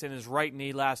 ligaments in his right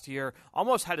knee last year,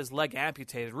 almost had his leg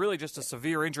amputated, really just a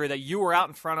severe injury that you were out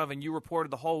in front of and you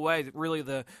reported the whole way, really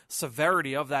the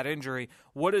severity of that injury.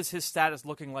 What is his status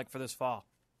looking like for this fall?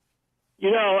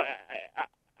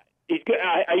 He's good.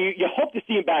 You hope to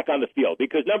see him back on the field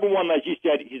because, number one, as you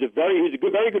said, he was a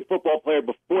very good football player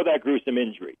before that gruesome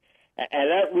injury.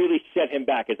 And that really set him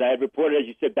back. As I had reported, as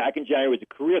you said, back in January, it was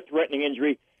a career-threatening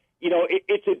injury.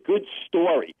 It's a good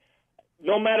story.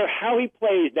 No matter how he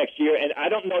plays next year, and I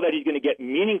don't know that he's going to get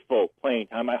meaningful playing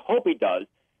time. I hope he does.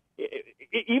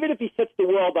 Even if he sets the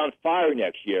world on fire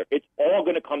next year, it's all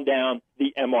going to come down to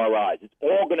the MRIs. It's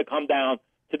all going to come down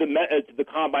to the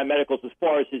combine medicals as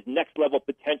far as his next-level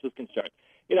potential is concerned.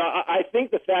 I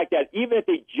think the fact that even if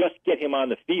they just get him on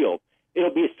the field,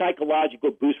 it'll be a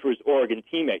psychological boost for his Oregon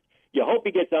teammates. You hope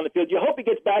he gets on the field. You hope he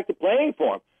gets back to playing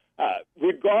for him.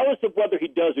 Regardless of whether he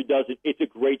does or doesn't, it's a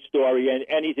great story,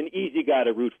 and he's an easy guy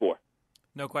to root for.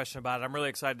 No question about it. I'm really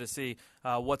excited to see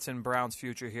what's in Brown's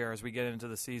future here as we get into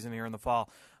the season here in the fall.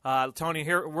 Tony,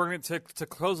 here we're going to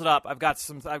close it up. I've got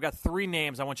 3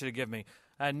 names I want you to give me.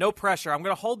 No pressure. I'm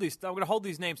going to hold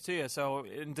these names to you. So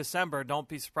in December, don't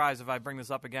be surprised if I bring this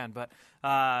up again. But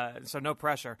so no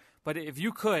pressure. But if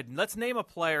you could, let's name a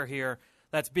player here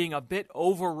that's being a bit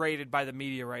overrated by the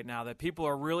media right now, that people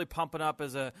are really pumping up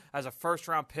as a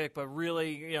first-round pick, but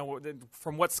really,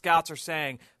 from what scouts are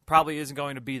saying, probably isn't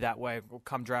going to be that way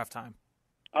come draft time.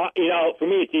 For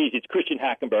me, it's easy. It's Christian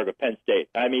Hackenberg of Penn State.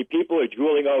 I mean, people are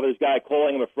drooling over this guy,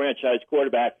 calling him a franchise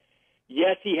quarterback.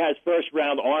 Yes, he has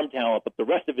first-round arm talent, but the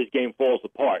rest of his game falls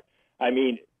apart. I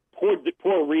mean, poor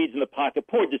reads in the pocket,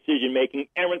 poor decision-making,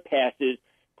 errant passes,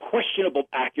 questionable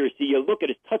accuracy. You look at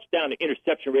his touchdown to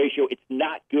interception ratio; it's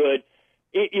not good.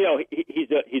 He's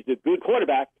a good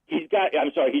quarterback. He's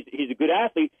a good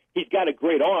athlete. He's got a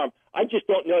great arm. I just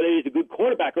don't know that he's a good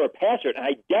quarterback or a passer. And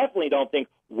I definitely don't think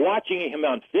watching him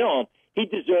on film, he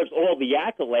deserves all the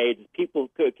accolades. People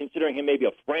considering him maybe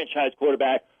a franchise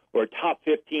quarterback or a top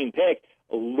 15 pick.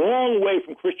 A long way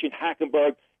from Christian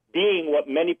Hackenberg being what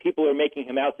many people are making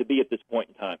him out to be at this point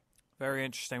in time. Very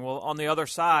interesting. Well, on the other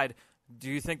side, do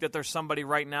you think that there's somebody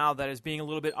right now that is being a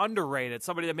little bit underrated,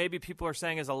 somebody that maybe people are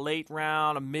saying is a late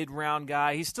round, a mid-round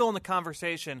guy? He's still in the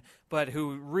conversation, but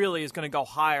who really is going to go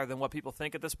higher than what people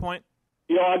think at this point?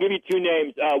 I'll give you 2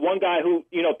 names. One guy who,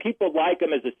 people like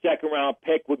him as a second-round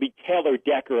pick would be Taylor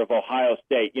Decker of Ohio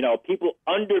State. People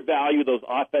undervalue those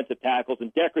offensive tackles,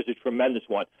 and Decker's a tremendous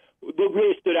one. What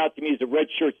really stood out to me is a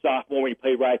redshirt sophomore when he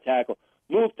played right tackle.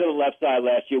 Moved to the left side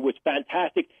last year, was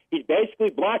fantastic. He's basically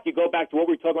blocked. You go back to what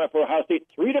we were talking about for Ohio State,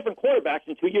 3 different quarterbacks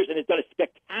in 2 years, and has done a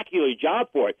spectacular job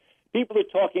for it. People are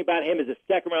talking about him as a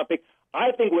second-round pick.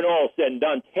 I think when all is said and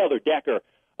done, Taylor Decker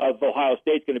of Ohio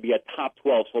State is going to be a top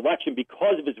 12 selection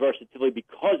because of his versatility,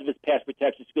 because of his pass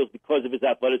protection skills, because of his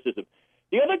athleticism.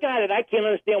 The other guy that I can't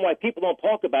understand why people don't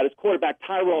talk about is quarterback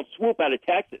Tyrone Swoop out of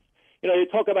Texas. They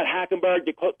talk about Hackenberg,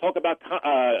 they talk about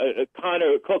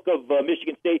Connor Cook of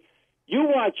Michigan State. You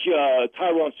watch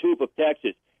Tyrone Swoop of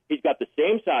Texas. He's got the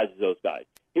same size as those guys.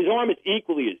 His arm is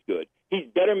equally as good. He's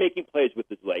better making plays with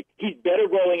his leg. He's better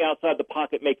rolling outside the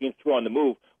pocket, making a throw on the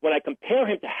move. When I compare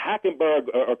him to Hackenberg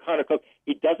or Connor Cook,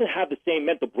 he doesn't have the same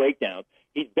mental breakdowns.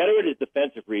 He's better at his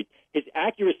defensive reads. His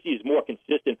accuracy is more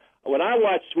consistent. When I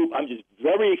watch Swoop, I'm just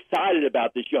very excited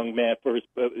about this young man for his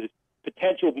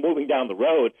potential moving down the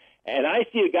road. And I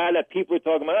see a guy that people are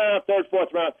talking about, 3rd,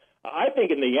 4th round. I think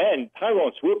in the end,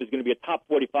 Tyrone Swoop is going to be a top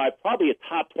 45, probably a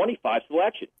top 25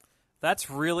 selection.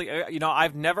 That's really,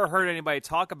 I've never heard anybody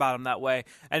talk about him that way.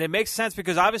 And it makes sense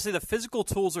because obviously the physical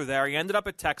tools are there. He ended up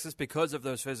at Texas because of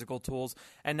those physical tools.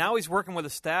 And now he's working with a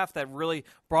staff that really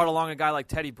brought along a guy like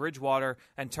Teddy Bridgewater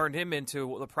and turned him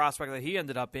into the prospect that he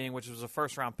ended up being, which was a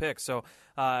first-round pick. So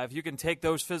if you can take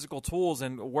those physical tools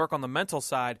and work on the mental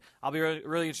side, I'll be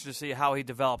really interested to see how he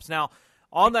develops. Now,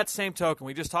 on that same token,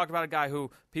 we just talked about a guy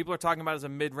who people are talking about as a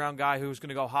mid-round guy who's going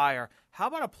to go higher. How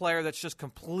about a player that's just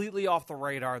completely off the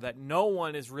radar that no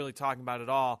one is really talking about at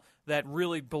all that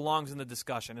really belongs in the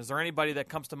discussion? Is there anybody that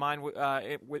comes to mind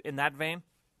in that vein?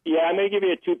 Yeah, I'm going to give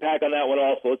you a 2-pack on that one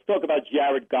also. Let's talk about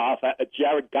Jared Goff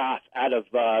out of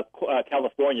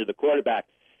California, the quarterback.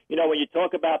 When you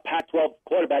talk about Pac-12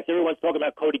 quarterbacks, everyone's talking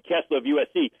about Cody Kessler of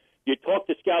USC. You talk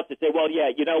to scouts that say, well,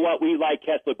 yeah, you know what, we like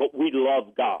Kessler, but we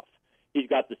love Goff. He's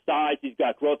got the size. He's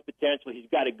got growth potential. He's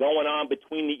got it going on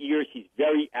between the ears. He's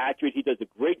very accurate. He does a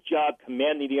great job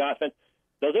commanding the offense.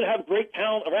 Doesn't have great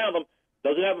talent around him.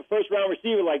 Doesn't have a first-round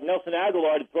receiver like Nelson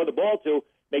Aguilar to throw the ball to.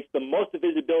 Makes the most of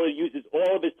his ability, uses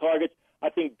all of his targets.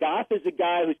 I think Goff is a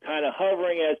guy who's kind of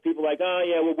hovering as people like, oh,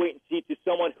 yeah, we'll wait and see, to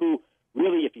someone who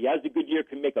really, if he has a good year,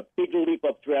 can make a big leap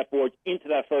up draft boards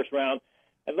into that first round.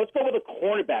 And let's go with a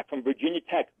cornerback from Virginia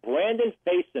Tech, Brandon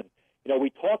Facyson. We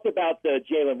talked about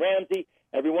Jalen Ramsey.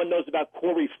 Everyone knows about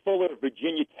Corey Fuller of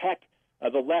Virginia Tech,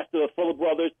 the last of the Fuller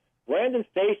brothers. Brandon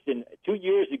Facyson, 2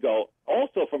 years ago,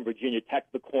 also from Virginia Tech,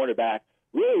 the cornerback,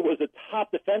 really was a top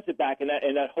defensive back in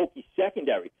that Hokie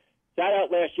secondary. Sat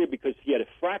out last year because he had a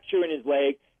fracture in his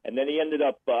leg, and then he ended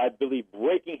up, I believe,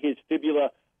 breaking his fibula.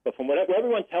 But from what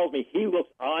everyone tells me, he looks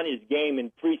on his game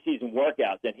in preseason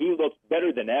workouts, and he looks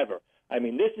better than ever. I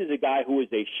mean, this is a guy who is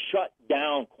a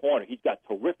shut-down corner. He's got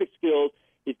terrific skills.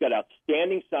 He's got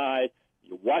outstanding size.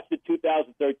 You watch the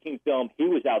 2013 film, he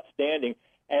was outstanding.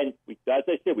 And as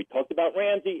I said, we talked about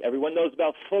Ramsey. Everyone knows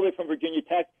about Fuller from Virginia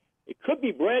Tech. It could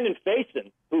be Brandon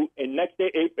Facyson, who in next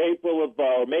April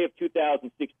or May of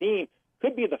 2016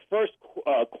 could be the first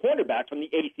cornerback from the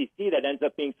ACC that ends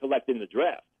up being selected in the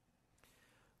draft.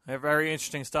 Very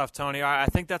interesting stuff, Tony. All right, I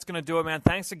think that's going to do it, man.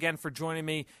 Thanks again for joining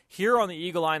me here on the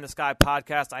Eagle Eye in the Sky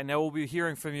podcast. I know we'll be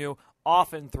hearing from you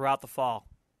often throughout the fall.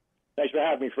 Thanks for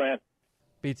having me, Fran.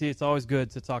 BT, it's always good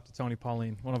to talk to Tony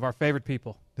Pauline, one of our favorite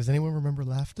people. Does anyone remember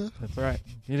laughter? That's right.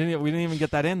 We didn't even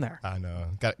get that in there. I know.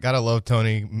 Gotta love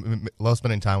Tony. Love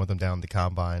spending time with him down at the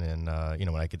combine, and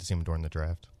when I get to see him during the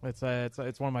draft. It's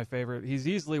one of my favorite. He's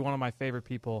easily one of my favorite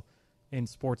people in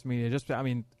sports media.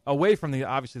 Away from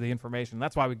obviously the information.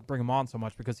 That's why we bring him on so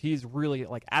much, because he's really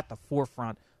like at the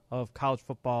forefront of college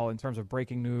football in terms of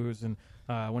breaking news, and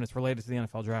when it's related to the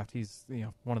NFL draft, he's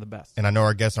one of the best. And I know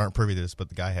our guests aren't privy to this, but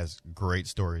the guy has great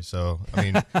stories. So I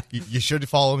mean, you should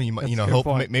follow him.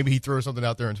 Hope maybe he throws something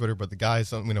out there on Twitter. But the guy,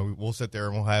 we'll sit there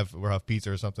and we'll have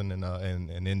pizza or something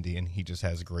in Indy, and he just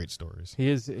has great stories.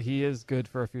 He is good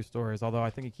for a few stories. Although I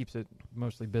think he keeps it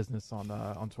mostly business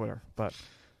on Twitter. But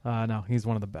no, he's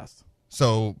one of the best.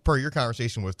 So, per your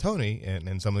conversation with Tony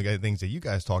and some of the things that you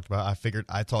guys talked about, I figured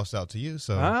I'd toss it out to you.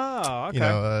 So, okay.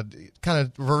 Kind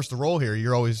of reverse the role here.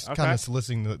 You're always kind of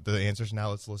soliciting the answers.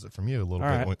 Now let's solicit from you a little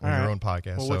bit on your own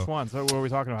podcast. Well, which one? So, what are we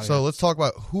talking about? So, let's talk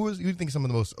about who you think some of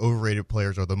the most overrated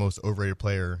players or the most overrated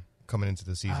player coming into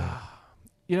the season.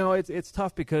 It's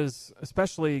tough because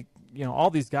especially all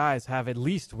these guys have at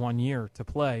least 1 year to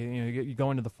play. You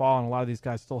go into the fall, and a lot of these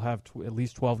guys still have at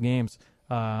least 12 games.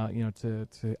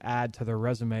 To add to their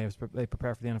resume as they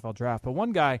prepare for the NFL draft. But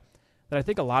one guy that I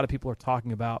think a lot of people are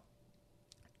talking about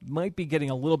might be getting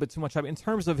a little bit too much hype in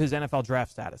terms of his NFL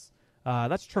draft status.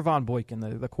 That's Trevon Boykin,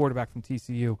 the quarterback from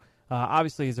TCU.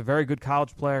 Obviously, he's a very good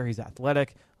college player. He's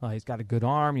athletic. He's got a good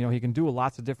arm. He can do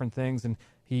lots of different things, and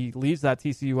he leads that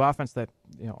TCU offense that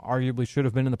arguably should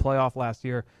have been in the playoff last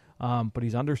year. But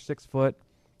he's under 6 foot.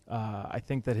 I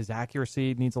think that his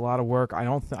accuracy needs a lot of work.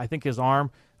 I think his arm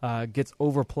gets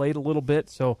overplayed a little bit.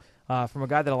 So from a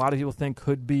guy that a lot of people think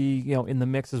could be in the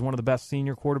mix as one of the best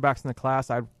senior quarterbacks in the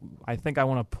class, I think I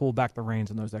want to pull back the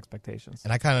reins on those expectations.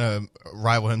 And I kind of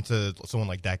rival him to someone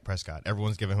like Dak Prescott.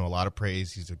 Everyone's giving him a lot of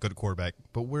praise. He's a good quarterback.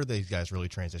 But where do these guys really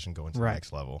transition going to the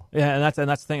next level? Yeah, and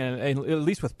that's the thing. And at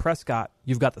least with Prescott,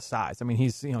 you've got the size. I mean,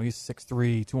 he's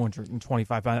 6'3",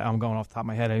 225. I'm going off the top of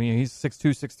my head. I mean, he's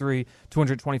 6'2", 6'3",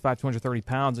 225, 230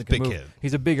 pounds. And Big kid.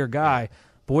 He's a bigger guy. Yeah.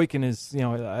 Boykin is,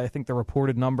 I think the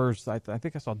reported numbers, I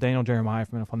think I saw Daniel Jeremiah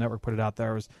from NFL Network put it out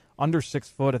there. It was under 6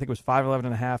 foot. I think it was 5'11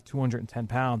 and a half, 210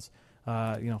 pounds.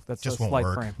 That's just a slight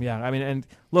frame. Yeah, I mean, and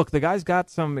look, the guy's got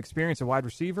some experience at wide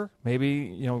receiver.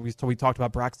 Maybe, we talked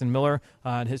about Braxton Miller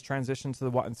and his transition to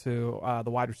the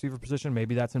wide receiver position.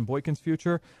 Maybe that's in Boykin's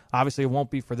future. Obviously, it won't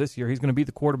be for this year. He's going to be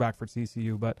the quarterback for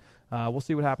TCU, but we'll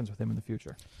see what happens with him in the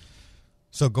future.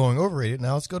 So going overrated,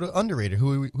 now let's go to underrated.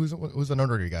 Who's an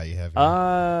underrated guy you have here?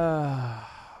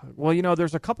 Well,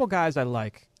 there's a couple guys I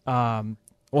like. The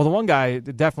one guy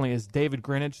definitely is David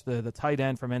Greenidge, the tight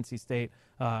end from NC State.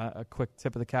 A quick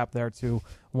tip of the cap there to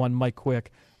one Mike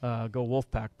Quick, go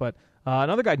Wolfpack. But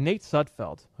another guy, Nate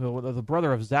Sudfeld, the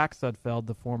brother of Zach Sudfeld,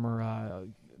 the former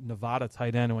Nevada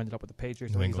tight end who ended up with the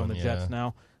Patriots. He's on the Jets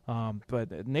now.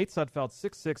 But Nate Sudfeld,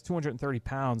 6'6", 230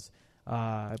 pounds.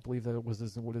 I believe that was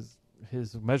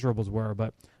his measurables were,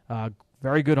 but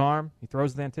very good arm. He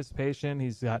throws with anticipation.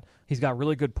 He's got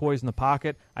really good poise in the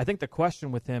pocket. I think the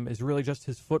question with him is really just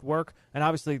his footwork, and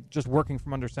obviously just working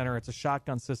from under center. It's a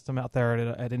shotgun system out there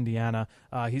at Indiana.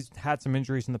 He's had some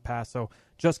injuries in the past, so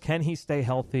just can he stay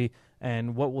healthy,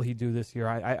 and what will he do this year?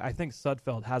 I think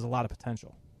Sudfeld has a lot of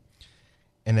potential.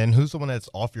 And then who's the one that's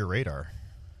off your radar?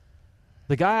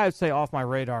 The guy I would say off my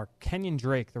radar, Kenyon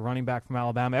Drake, the running back from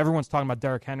Alabama. Everyone's talking about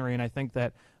Derrick Henry, and I think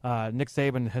that Nick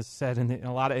Saban has said in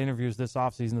a lot of interviews this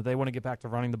offseason that they want to get back to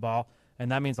running the ball,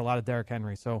 and that means a lot of Derrick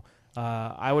Henry. So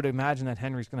I would imagine that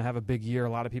Henry's going to have a big year. A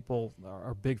lot of people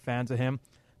are big fans of him.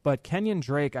 But Kenyon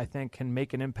Drake, I think, can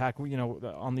make an impact.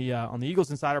 On the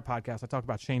Eagles Insider podcast, I talked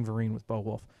about Shane Vereen with Bo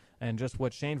Wolf and just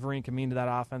what Shane Vereen can mean to that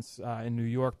offense in New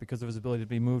York because of his ability to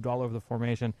be moved all over the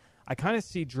formation. I kind of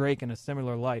see Drake in a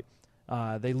similar light.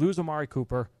 They lose Amari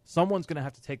Cooper. Someone's going to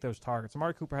have to take those targets.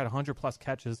 Amari Cooper had 100-plus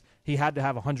catches. He had to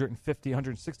have 150,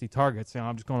 160 targets.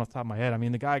 I'm just going off the top of my head. I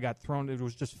mean, the guy got thrown. It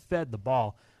was just fed the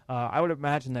ball. I would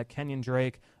imagine that Kenyon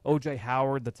Drake, O.J.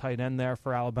 Howard, the tight end there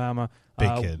for Alabama.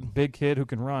 Big kid who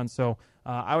can run. So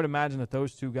I would imagine that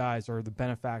those two guys are the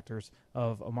benefactors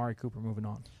of Amari Cooper moving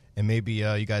on. And maybe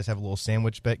you guys have a little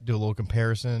sandwich bet, do a little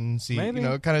comparison, see maybe.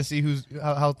 Kind of see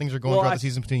how things are going throughout the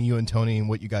season between you and Tony and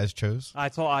what you guys chose. I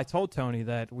told Tony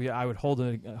that I would hold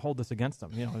this against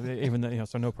him, even though,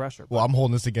 so no pressure. Well, I'm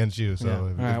holding this against you, so yeah. All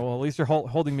right. Well, at least you're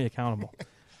holding me accountable.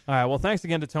 All right. Well, thanks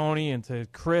again to Tony and to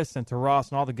Chris and to Ross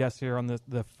and all the guests here on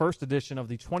the first edition of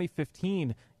the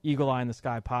 2015 Eagle Eye in the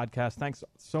Sky podcast. Thanks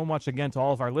so much again to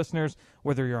all of our listeners,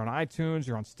 whether you're on iTunes,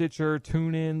 you're on Stitcher,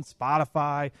 TuneIn,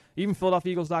 Spotify, even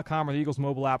PhiladelphiaEagles.com or the Eagles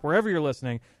mobile app, wherever you're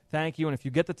listening. Thank you. And if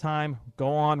you get the time, go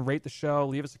on, rate the show,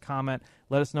 leave us a comment,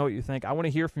 let us know what you think. I want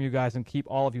to hear from you guys and keep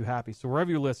all of you happy. So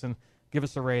wherever you listen, give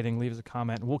us a rating, leave us a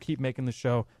comment, and we'll keep making the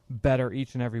show better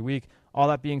each and every week. All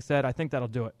that being said, I think that'll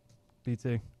do it.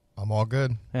 BT. I'm all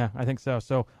good. Yeah, I think so.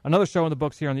 So another show in the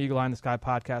books here on the Eagle Eye in the Sky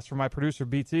podcast. For my producer,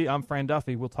 BT, I'm Fran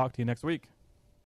Duffy. We'll talk to you next week.